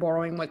on what you're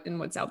borrowing,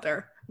 what's out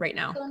there right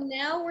now? So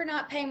now we're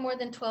not paying more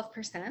than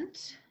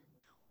 12%.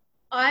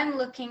 I'm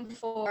looking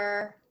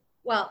for,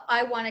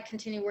 I want to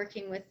continue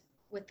working with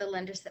the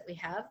lenders that we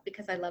have,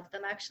 because I love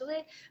them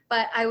actually,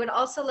 but I would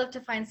also love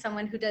to find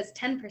someone who does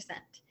 10%.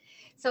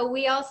 So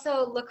we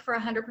also look for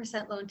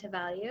 100% loan to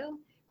value,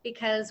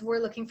 because we're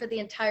looking for the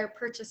entire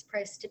purchase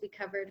price to be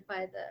covered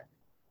by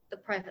the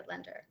private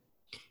lender.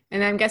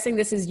 And I'm guessing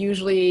this is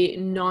usually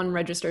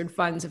non-registered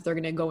funds if they're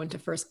going to go into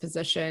first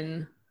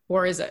position,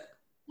 or is it?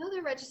 No,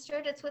 they're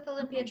registered. It's with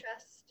Olympia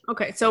Trust.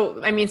 Okay.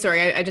 So, I mean,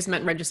 sorry, I just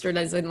meant registered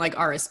as in like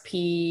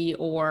RSP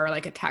or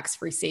like a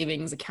tax-free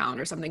savings account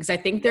or something. Because I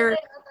think they're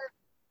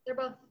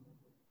both.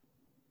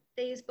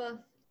 They use both.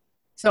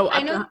 So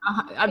up to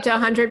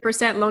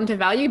 100% loan to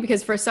value,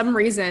 because for some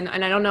reason,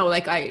 and I don't know,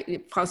 like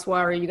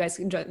Francois or you guys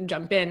can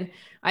jump in,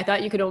 I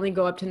thought you could only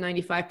go up to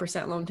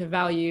 95% loan to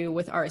value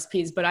with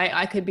RSPs, but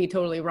I could be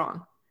totally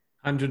wrong.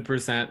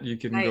 100% you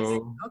can Nice.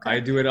 go. Okay.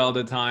 I do it all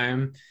the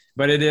time,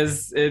 but it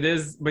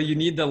is, but you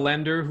need the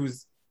lender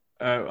who's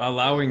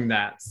allowing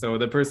that. So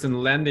the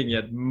person lending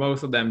it,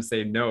 most of them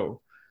say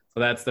no. So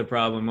that's the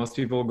problem. Most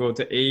people go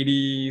to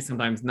 80,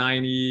 sometimes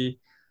 90.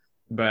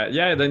 But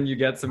yeah, then you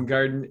get some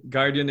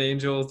guardian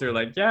angels. They're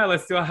like, yeah,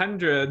 let's do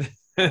 100.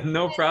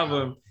 No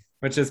problem,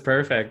 which is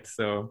perfect.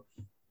 So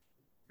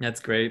that's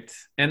great.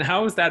 And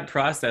how is that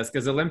process?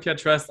 Because Olympia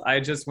Trust, I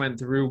just went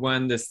through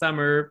one this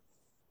summer.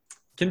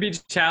 Can be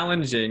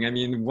challenging. I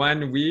mean,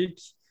 1 week,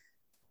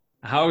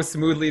 How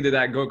smoothly did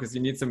that go? Because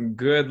you need some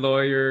good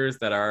lawyers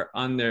that are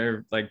on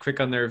their, like, quick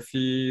on their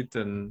feet.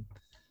 And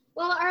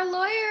Well, our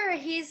lawyer,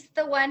 he's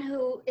the one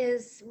who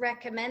is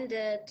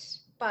recommended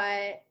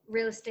by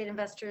real estate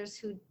investors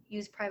who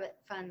use private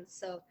funds.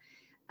 So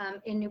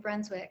in New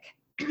Brunswick,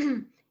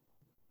 we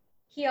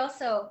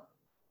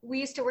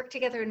used to work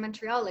together in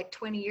Montreal like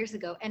 20 years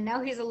ago, and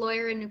now he's a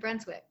lawyer in New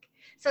Brunswick.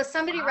 So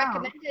somebody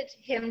recommended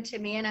him to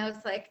me, and I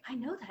was like, I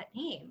know that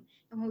name.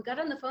 And when we got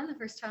on the phone the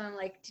first time, I'm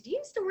like, did you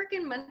used to work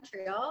in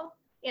Montreal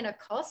in a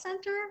call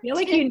center? I feel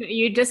like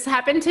you just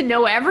happen to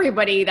know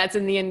everybody that's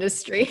in the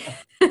industry.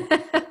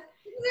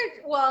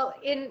 Well,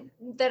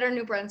 that are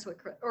New Brunswick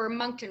or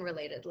Moncton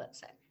related, let's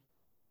say.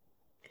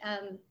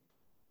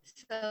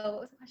 So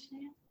what was the question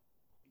again?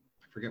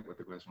 I forget what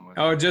the question was.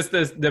 oh, just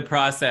the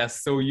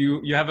process. So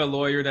you have a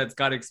lawyer that's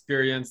got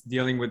experience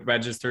dealing with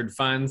registered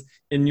funds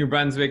in New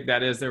Brunswick.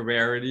 That is a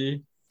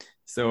rarity.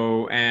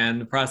 So,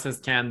 and the process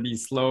can be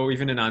slow.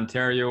 Even in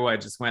Ontario, I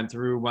just went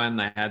through one.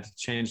 I had to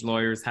change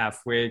lawyers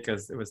halfway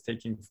because it was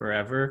taking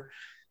forever.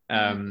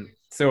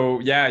 So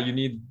yeah, you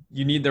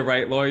need the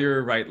right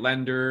lawyer, right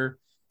lender.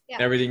 Yeah.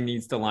 Everything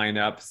needs to line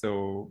up.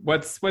 So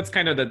what's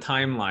kind of the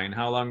timeline?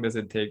 How long does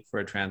it take for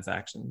a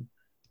transaction?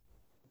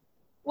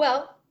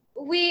 Well,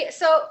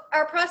 so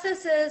our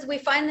process is we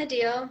find the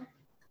deal,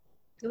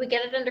 we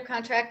get it under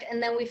contract,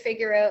 and then we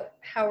figure out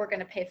how we're going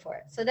to pay for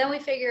it. So then we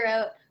figure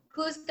out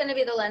who's going to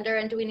be the lender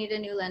and do we need a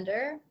new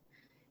lender?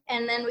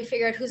 And then we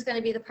figure out who's going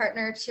to be the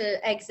partner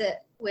to exit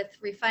with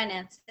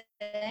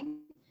refinancing.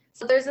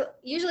 So there's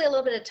usually a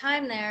little bit of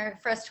time there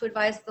for us to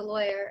advise the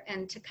lawyer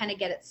and to kind of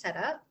get it set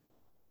up.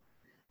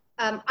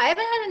 I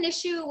haven't had an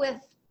issue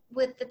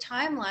with the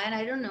timeline.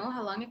 I don't know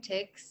how long it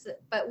takes,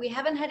 but we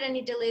haven't had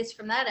any delays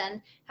from that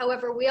end.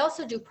 However, we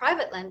also do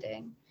private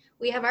lending.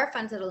 We have our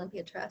funds at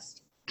Olympia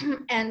Trust.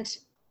 And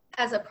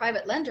as a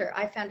private lender,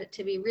 I found it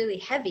to be really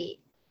heavy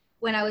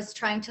when I was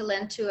trying to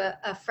lend to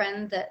a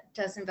friend that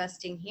does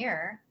investing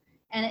here.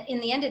 And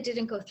in the end, it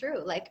didn't go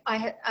through. Like I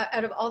had,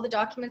 out of all the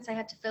documents I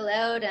had to fill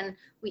out, and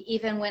we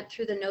even went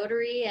through the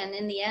notary, and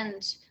in the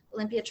end,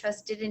 Olympia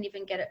Trust didn't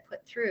even get it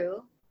put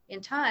through in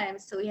time,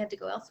 so we had to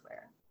go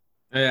elsewhere.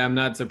 Yeah, I'm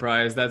not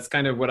surprised. That's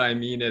kind of what I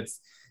mean. It's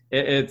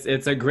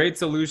a great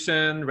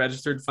solution.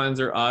 Registered funds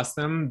are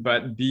awesome,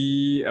 but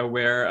be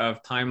aware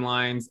of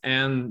timelines,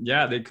 and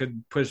yeah, they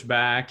could push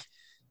back.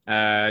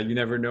 You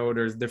never know.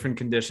 There's different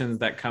conditions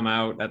that come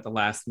out at the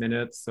last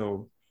minute,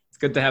 so it's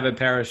good to have a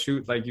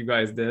parachute like you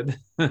guys did.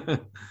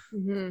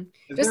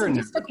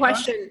 Just a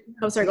question.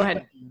 Oh, sorry. Go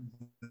ahead.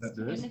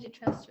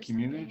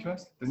 Community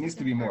trust? There needs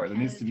to be more. There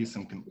needs to be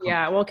some.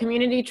 Yeah, well,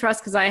 community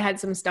trust, because I had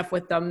some stuff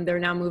with them. They're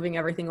now moving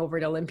everything over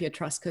to Olympia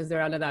Trust because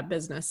they're out of that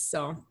business.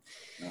 So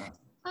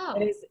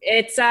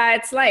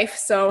it's life.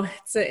 So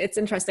it's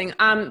interesting.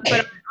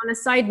 But on a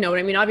side note,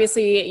 I mean,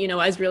 obviously,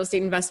 as real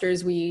estate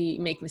investors, we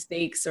make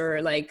mistakes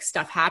or like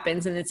stuff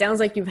happens, and it sounds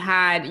like you've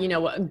had,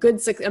 a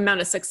good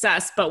amount of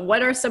success. But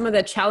what are some of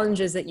the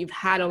challenges that you've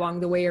had along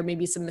the way, or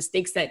maybe some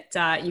mistakes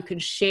that you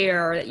could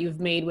share that you've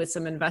made with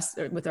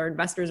with our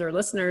investors or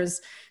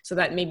listeners, so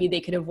that maybe they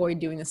could avoid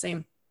doing the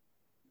same?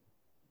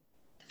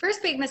 The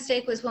first big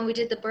mistake was when we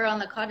did the burr on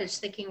the cottage,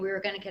 thinking we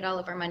were going to get all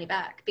of our money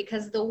back,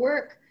 because the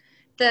work.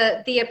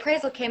 The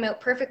appraisal came out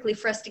perfectly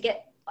for us to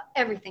get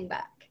everything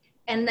back.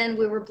 And then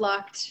we were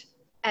blocked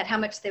at how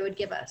much they would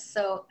give us.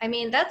 So, I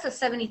mean, that's a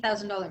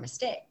 $70,000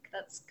 mistake.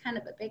 That's kind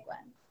of a big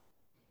one.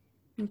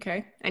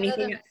 Okay.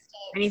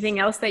 Anything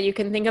else that you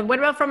can think of? What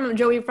about from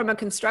Joey, from a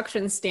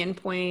construction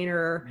standpoint,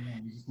 or,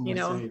 one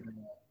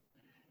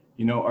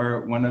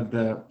of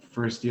the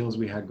first deals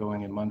we had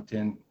going in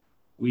Moncton,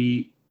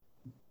 we're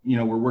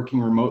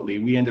working remotely.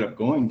 We ended up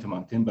going to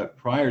Moncton, but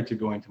prior to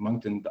going to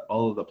Moncton,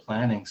 all of the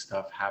planning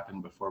stuff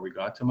happened before we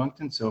got to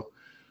Moncton. So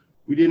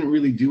we didn't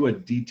really do a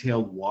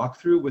detailed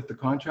walkthrough with the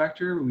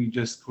contractor. We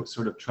just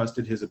sort of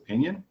trusted his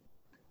opinion.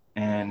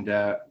 And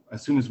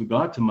as soon as we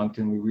got to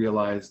Moncton, we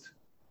realized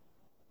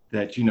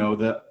that,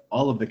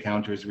 all of the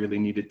counters really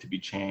needed to be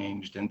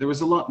changed. And there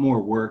was a lot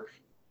more work.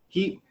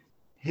 Being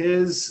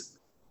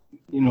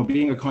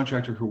a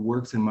contractor who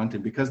works in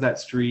Moncton, because that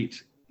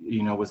street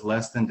was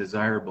less than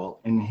desirable.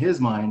 In his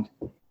mind,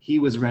 he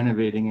was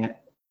renovating it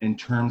in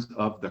terms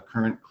of the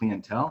current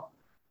clientele.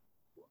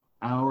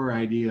 Our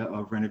idea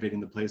of renovating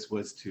the place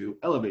was to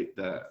elevate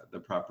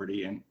the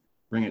property and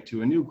bring it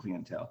to a new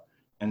clientele.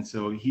 And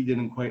so he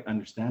didn't quite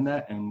understand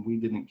that, and we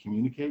didn't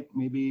communicate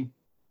maybe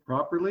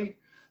properly.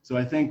 So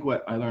I think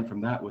what I learned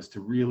from that was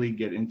to really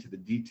get into the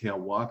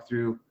detailed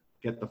walkthrough,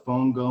 get the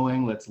phone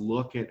going, let's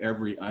look at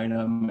every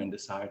item and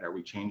decide, are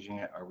we changing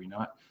it, are we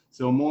not?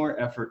 So more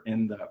effort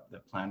in the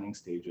planning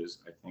stages,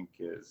 I think,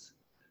 is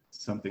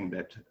something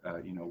that,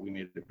 we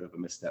made a bit of a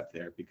misstep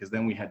there, because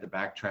then we had to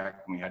backtrack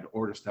and we had to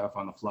order stuff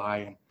on the fly,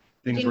 and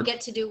things didn't get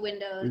to do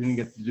windows. We didn't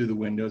get to do the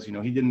windows.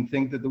 He didn't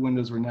think that the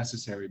windows were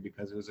necessary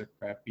because it was a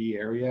crappy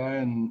area,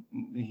 and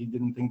he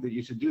didn't think that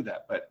you should do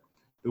that, but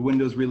the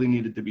windows really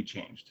needed to be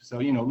changed. So,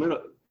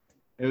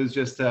 it was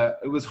just,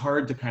 it was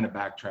hard to kind of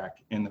backtrack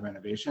in the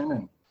renovation,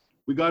 and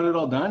we got it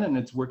all done, and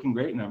it's working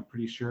great. And I'm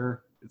pretty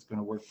sure it's going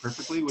to work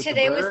perfectly with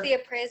Today the was BRRRR. the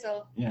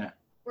appraisal. Yeah.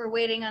 We're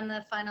waiting on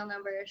the final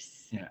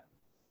numbers. Yeah.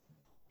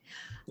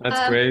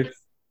 That's great.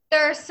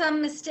 There are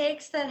some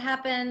mistakes that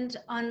happened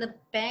on the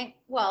bank.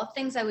 Well,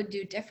 things I would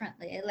do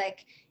differently,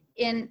 like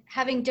in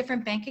having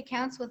different bank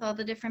accounts with all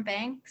the different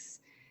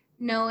banks,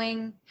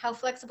 knowing how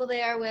flexible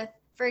they are with,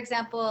 for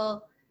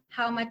example,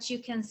 how much you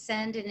can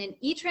send in an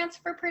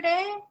e-transfer per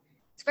day.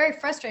 It's very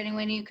frustrating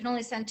when you can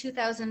only send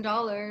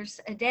 $2,000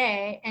 a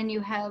day and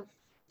you have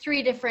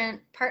 3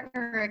 different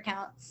partner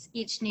accounts,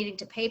 each needing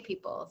to pay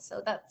people.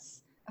 So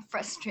that's a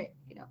frustrating,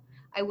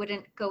 I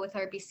wouldn't go with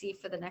RBC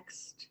for the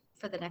next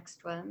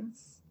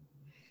ones.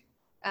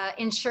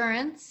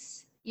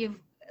 Insurance,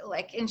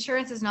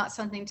 insurance is not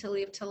something to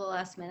leave till the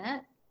last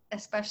minute,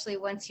 especially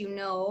once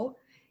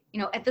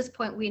at this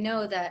point we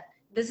know that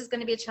this is going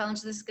to be a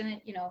challenge. This is going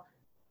to,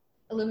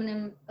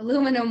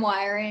 aluminum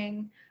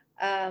wiring,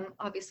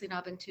 obviously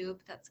knob and tube.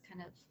 That's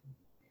kind of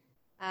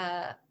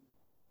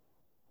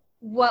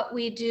what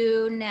we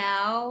do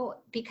now.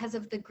 Because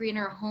of the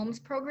Greener Homes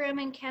program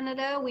in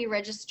Canada, we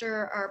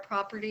register our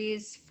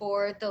properties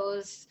for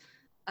those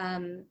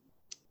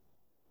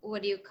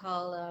what do you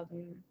call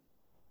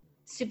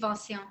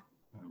subvention?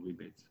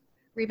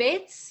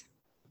 Rebates?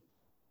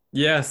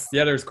 Yes.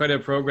 Yeah, there's quite a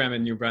program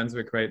in New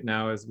Brunswick right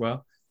now as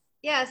well.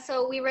 Yeah,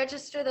 so we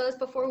register those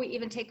before we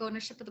even take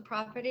ownership of the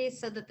property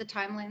so that the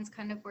timelines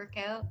kind of work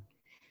out,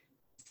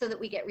 so that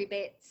we get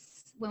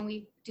rebates when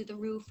we do the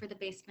roof or the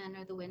basement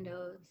or the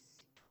windows.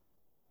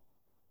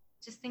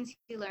 Just things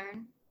you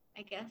learn,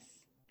 I guess,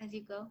 as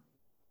you go.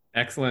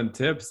 Excellent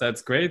tips.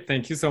 That's great.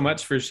 Thank you so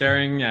much for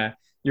sharing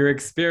your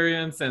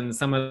experience and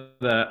some of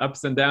the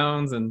ups and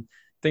downs and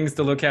things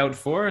to look out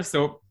for.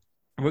 So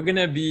we're going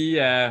to be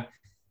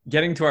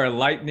getting to our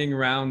lightning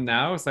round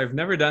now. So I've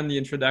never done the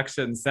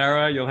introduction.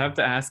 Sarah, you'll have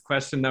to ask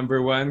question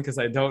number 1 because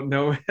I don't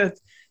know it.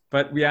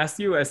 But we asked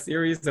you a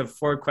series of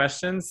 4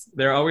 questions.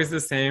 They're always the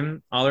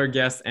same. All our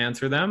guests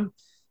answer them.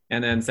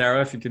 And then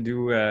Sarah, if you could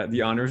do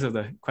the honors of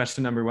the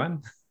question number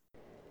 1.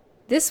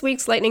 This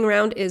week's lightning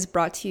round is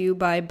brought to you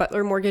by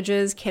Butler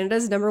Mortgages,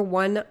 Canada's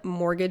 #1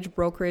 mortgage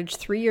brokerage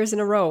 3 years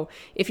in a row.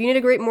 If you need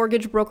a great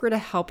mortgage broker to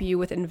help you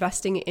with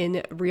investing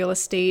in real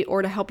estate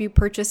or to help you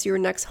purchase your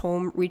next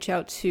home, reach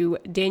out to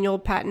Daniel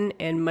Patton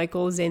and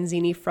Michael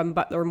Zanzini from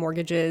Butler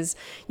Mortgages.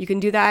 You can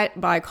do that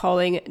by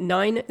calling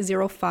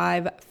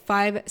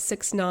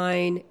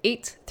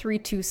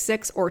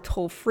 905-569-8326 or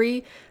toll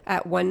free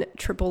at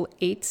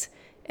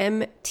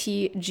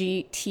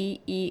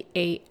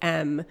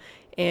 1-888-MTGTEAM.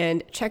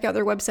 And check out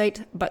their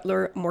website,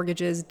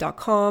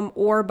 butlermortgages.com,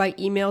 or by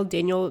email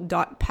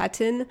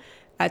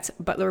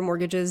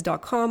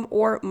daniel.patton@butlermortgages.com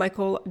or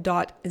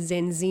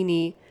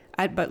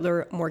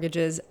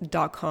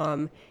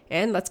michael.zanzini@butlermortgages.com.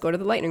 And let's go to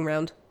the lightning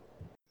round.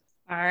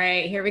 All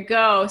right, here we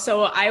go.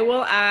 So I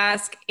will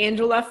ask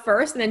Angela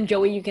first, and then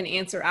Joey, you can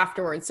answer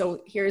afterwards.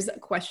 So here's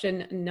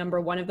question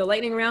number 1 of the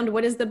lightning round.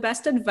 What is the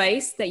best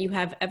advice that you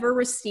have ever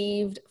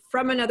received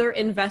from another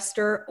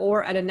investor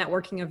or at a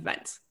networking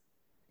event?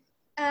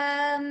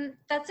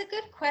 That's a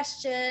good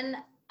question.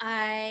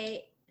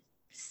 I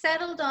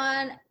settled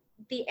on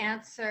the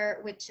answer,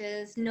 which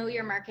is know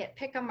your market,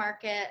 pick a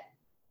market,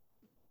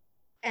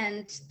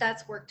 and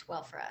that's worked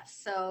well for us.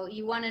 So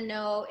you want to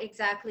know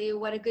exactly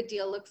what a good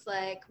deal looks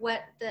like,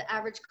 what the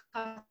average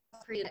cost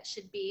per unit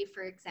should be,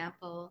 for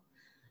example.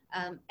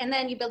 And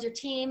then you build your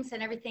teams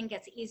and everything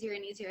gets easier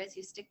and easier as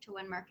you stick to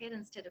one market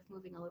instead of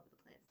moving all over the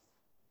place.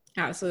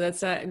 Oh, so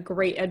that's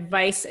great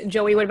advice.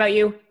 Joey, what about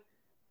you?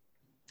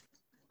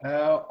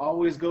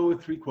 Always go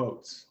with 3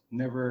 quotes.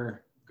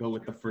 Never go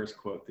with the first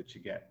quote that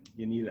you get.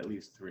 You need at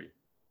least 3.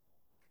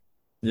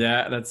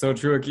 Yeah, that's so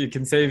true. It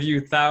can save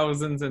you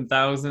thousands and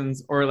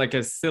thousands, or like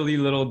a silly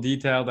little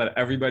detail that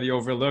everybody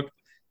overlooked,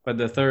 but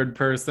the third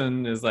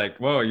person is like,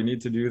 whoa, you need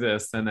to do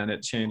this. And then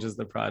it changes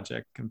the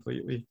project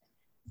completely.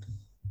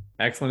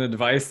 Excellent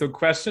advice. So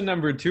question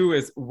number 2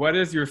 is, what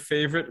is your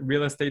favorite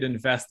real estate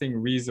investing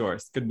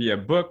resource? Could be a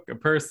book, a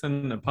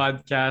person, a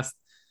podcast,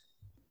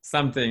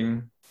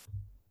 something.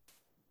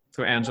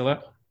 So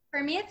Angela?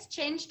 For me, it's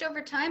changed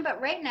over time, but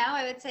right now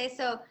I would say,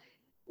 so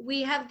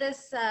we have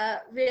this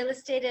real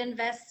estate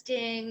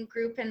investing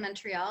group in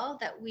Montreal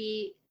that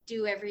we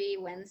do every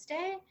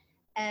Wednesday,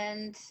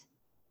 and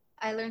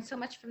I learn so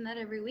much from that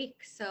every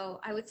week. So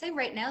I would say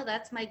right now,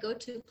 that's my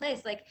go-to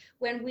place. Like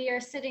when we are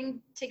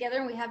sitting together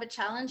and we have a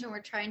challenge and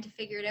we're trying to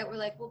figure it out, we're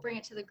like, we'll bring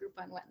it to the group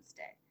on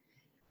Wednesday.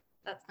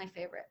 That's my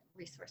favorite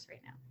resource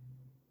right now.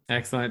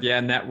 Excellent. Yeah,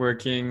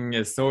 networking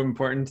is so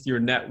important. Your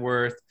net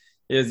worth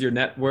is your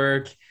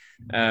network.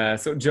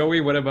 So Joey,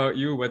 what about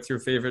you? What's your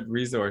favorite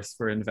resource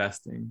for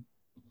investing?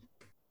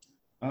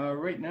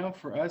 Right now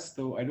for us,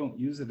 though, I don't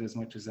use it as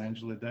much as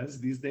Angela does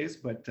these days,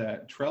 but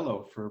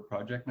Trello for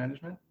project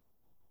management.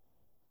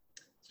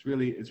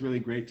 It's really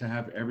great to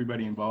have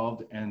everybody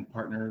involved and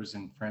partners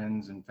and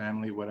friends and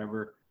family,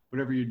 whatever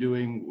you're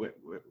doing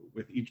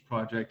with each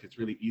project. It's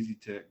really easy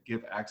to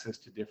give access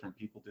to different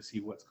people to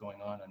see what's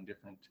going on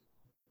different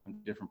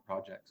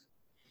projects.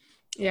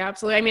 Yeah,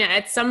 absolutely. I mean,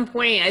 at some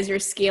point as you're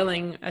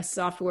scaling, a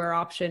software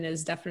option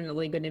is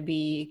definitely going to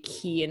be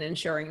key in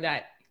ensuring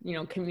that,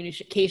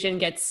 communication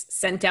gets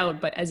sent out,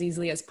 but as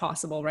easily as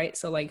possible, right?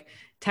 So like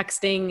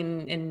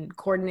texting and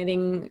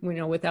coordinating,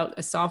 without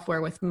a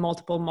software with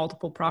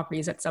multiple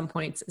properties at some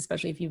points,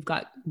 especially if you've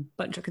got a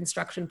bunch of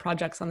construction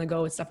projects on the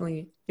go, it's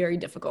definitely very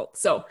difficult.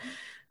 So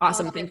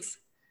awesome. Thanks.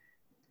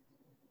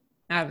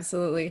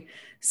 Absolutely.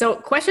 So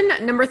question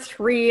number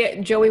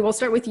 3, Joey, we'll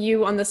start with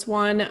you on this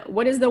one.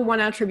 What is the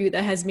one attribute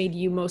that has made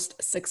you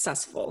most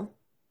successful?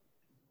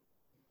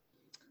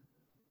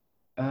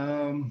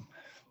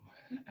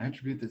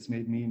 Attribute that's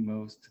made me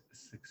most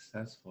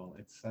successful.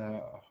 It's a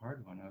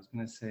hard one. I was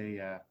going to say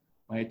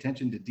my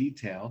attention to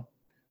detail,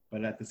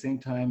 but at the same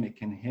time, it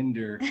can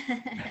hinder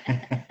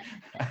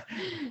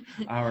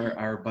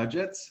our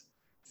budgets.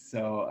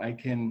 So I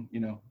can,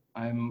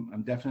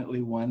 I'm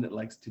definitely one that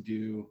likes to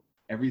do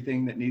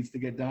everything that needs to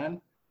get done,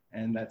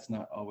 and that's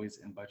not always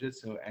in budget.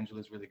 So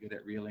Angela's really good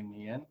at reeling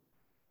me in.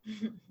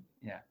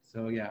 Yeah.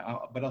 So yeah,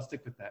 but I'll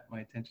stick with that.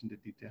 My attention to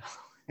detail.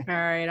 All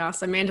right.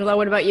 Awesome. Angela,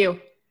 what about you?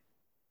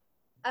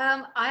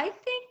 I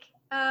think,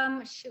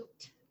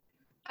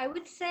 I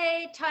would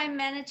say time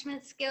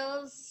management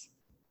skills,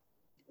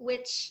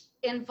 which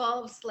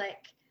involves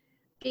like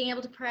being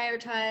able to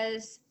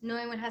prioritize,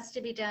 knowing what has to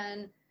be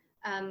done,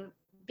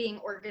 being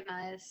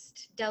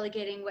organized,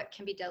 delegating what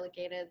can be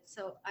delegated.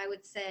 So I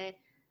would say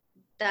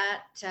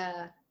that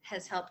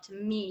has helped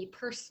me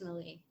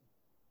personally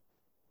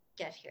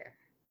get here.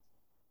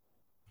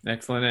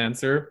 Excellent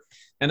answer.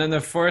 And then the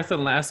 4th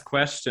and last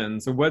question.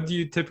 So what do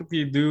you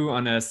typically do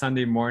on a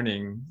Sunday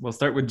morning? We'll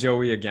start with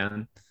Joey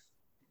again.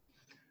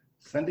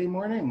 Sunday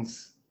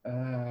mornings,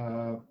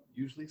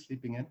 usually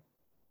sleeping in.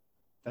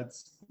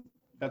 That's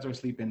our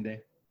sleep in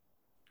day.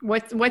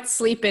 What's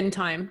sleep in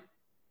time?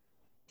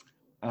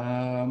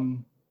 I'd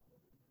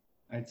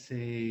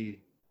say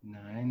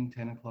 9,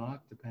 10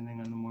 o'clock, depending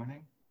on the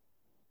morning.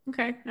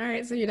 Okay. All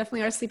right. So you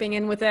definitely are sleeping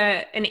in with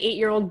an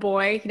 8-year-old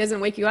boy. He doesn't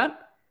wake you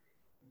up?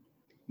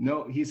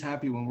 No, he's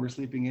happy when we're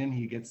sleeping in.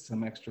 He gets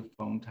some extra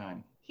phone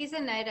time. He's a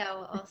night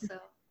owl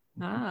also.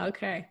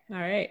 Okay. All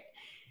right.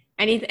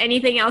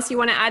 Anything else you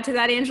want to add to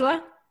that,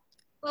 Angela?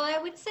 Well, I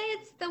would say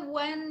it's the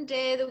one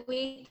day of the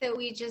week that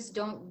we just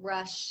don't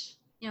rush.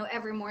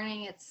 Every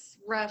morning it's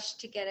rush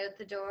to get out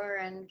the door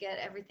and get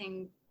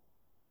everything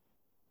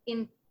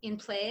in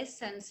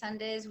place. And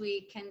Sundays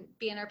we can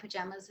be in our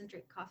pajamas and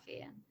drink coffee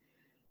and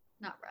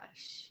not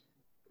rush.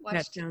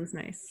 That sounds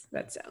nice.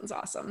 That sounds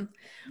awesome.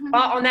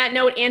 Well, on that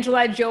note,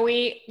 Angela,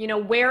 Joey,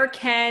 where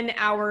can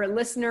our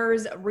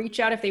listeners reach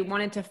out if they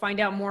wanted to find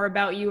out more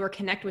about you or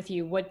connect with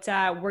you?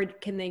 Where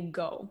can they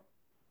go?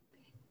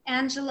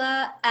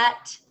 Angela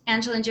at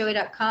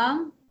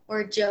angelandjoey.com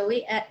or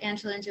Joey at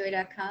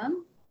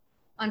angelandjoey.com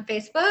on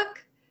Facebook,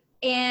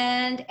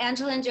 and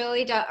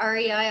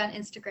angelandjoey.rei on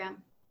Instagram.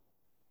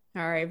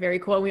 All right. Very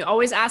cool. We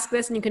always ask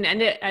this, and you can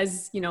end it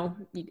as,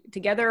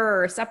 together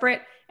or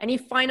separate. Any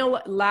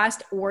final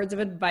last words of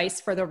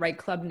advice for the Right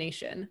Club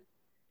Nation?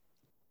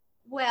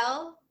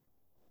 Well,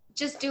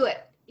 just do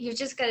it. You've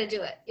just got to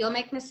do it. You'll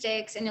make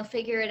mistakes and you'll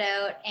figure it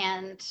out.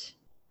 And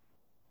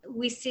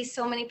we see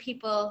so many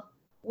people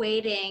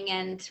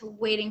waiting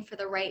for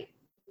the right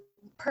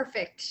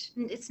perfect.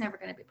 It's never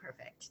going to be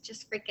perfect.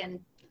 Just freaking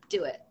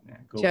do it. Yeah,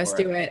 just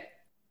do it.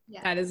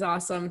 Yeah. That is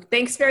awesome.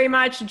 Thanks very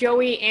much,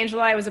 Joey,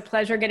 Angela. It was a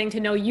pleasure getting to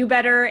know you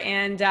better.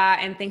 And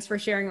thanks for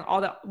sharing all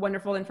the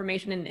wonderful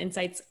information and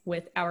insights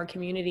with our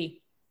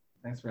community.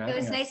 Thanks for having us.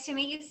 It was nice to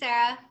meet you,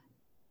 Sarah.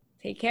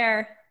 Take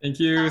care.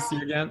 Thank you. Bye. See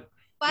you again.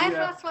 Bye,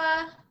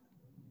 Francois.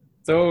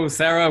 So,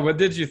 Sarah, what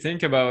did you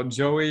think about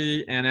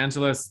Joey and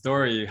Angela's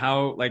story?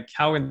 How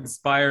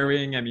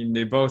inspiring. I mean,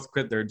 they both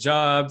quit their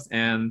jobs,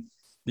 and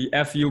the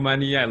FU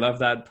money. I love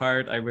that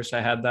part. I wish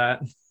I had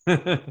that.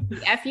 The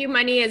FU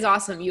money is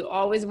awesome. You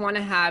always want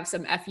to have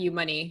some FU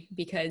money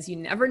because you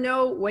never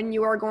know when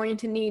you are going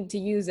to need to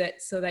use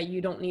it, so that you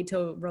don't need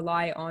to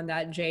rely on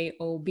that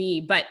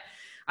JOB. But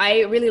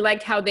I really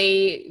liked how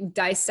they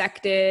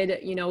dissected,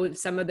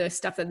 some of the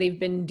stuff that they've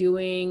been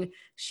doing,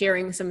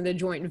 sharing some of the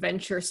joint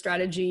venture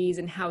strategies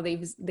and how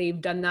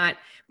they've done that.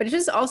 But it's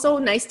just also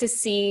nice to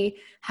see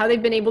how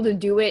they've been able to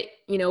do it,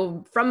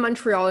 from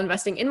Montreal,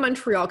 investing in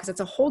Montreal, because it's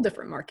a whole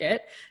different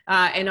market,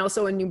 and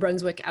also in New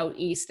Brunswick out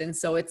east. And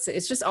so it's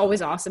just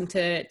always awesome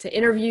to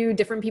interview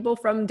different people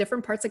from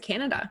different parts of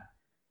Canada.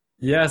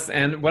 Yes.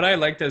 And what I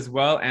liked as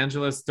well,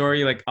 Angela's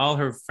story, like all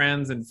her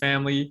friends and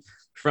family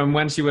from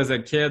when she was a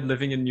kid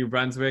living in New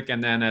Brunswick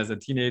and then as a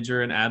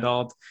teenager and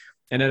adult,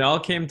 and it all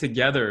came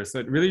together. So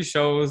it really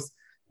shows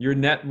your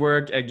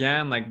network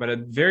again, but a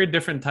very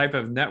different type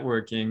of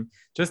networking.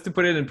 Just to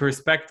put it in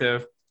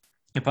perspective,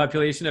 the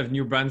population of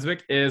New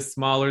Brunswick is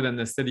smaller than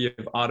the city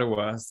of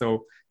Ottawa.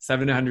 So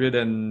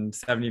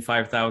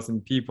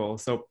 775,000 people.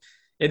 So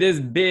it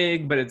is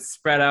big, but it's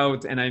spread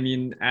out. And I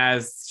mean,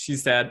 as she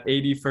said,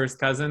 80 first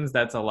cousins,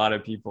 that's a lot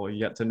of people. You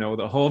get to know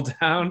the whole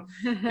town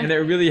and it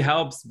really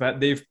helps, but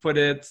they've put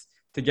it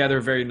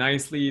together very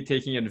nicely,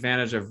 taking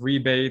advantage of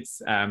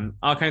rebates,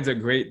 all kinds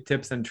of great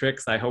tips and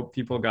tricks. I hope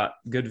people got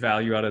good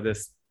value out of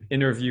this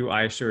interview.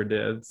 I sure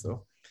did.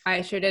 So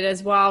I sure did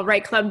as well.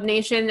 Right Club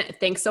Nation,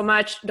 thanks so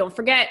much. Don't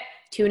forget,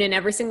 tune in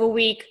every single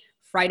week.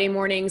 Friday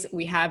mornings,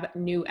 we have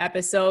new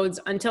episodes.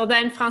 Until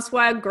then,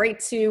 Francois, great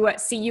to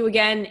see you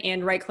again.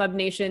 And Right Club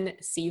Nation,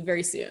 see you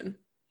very soon.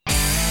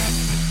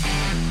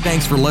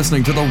 Thanks for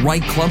listening to the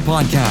Right Club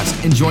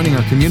Podcast and joining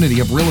our community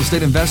of real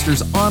estate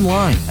investors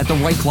online at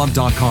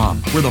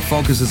therightclub.com, where the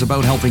focus is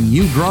about helping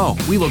you grow.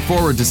 We look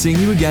forward to seeing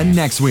you again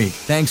next week.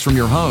 Thanks from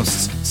your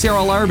hosts,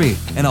 Sarah Larby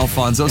and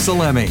Alfonso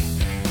Salemi.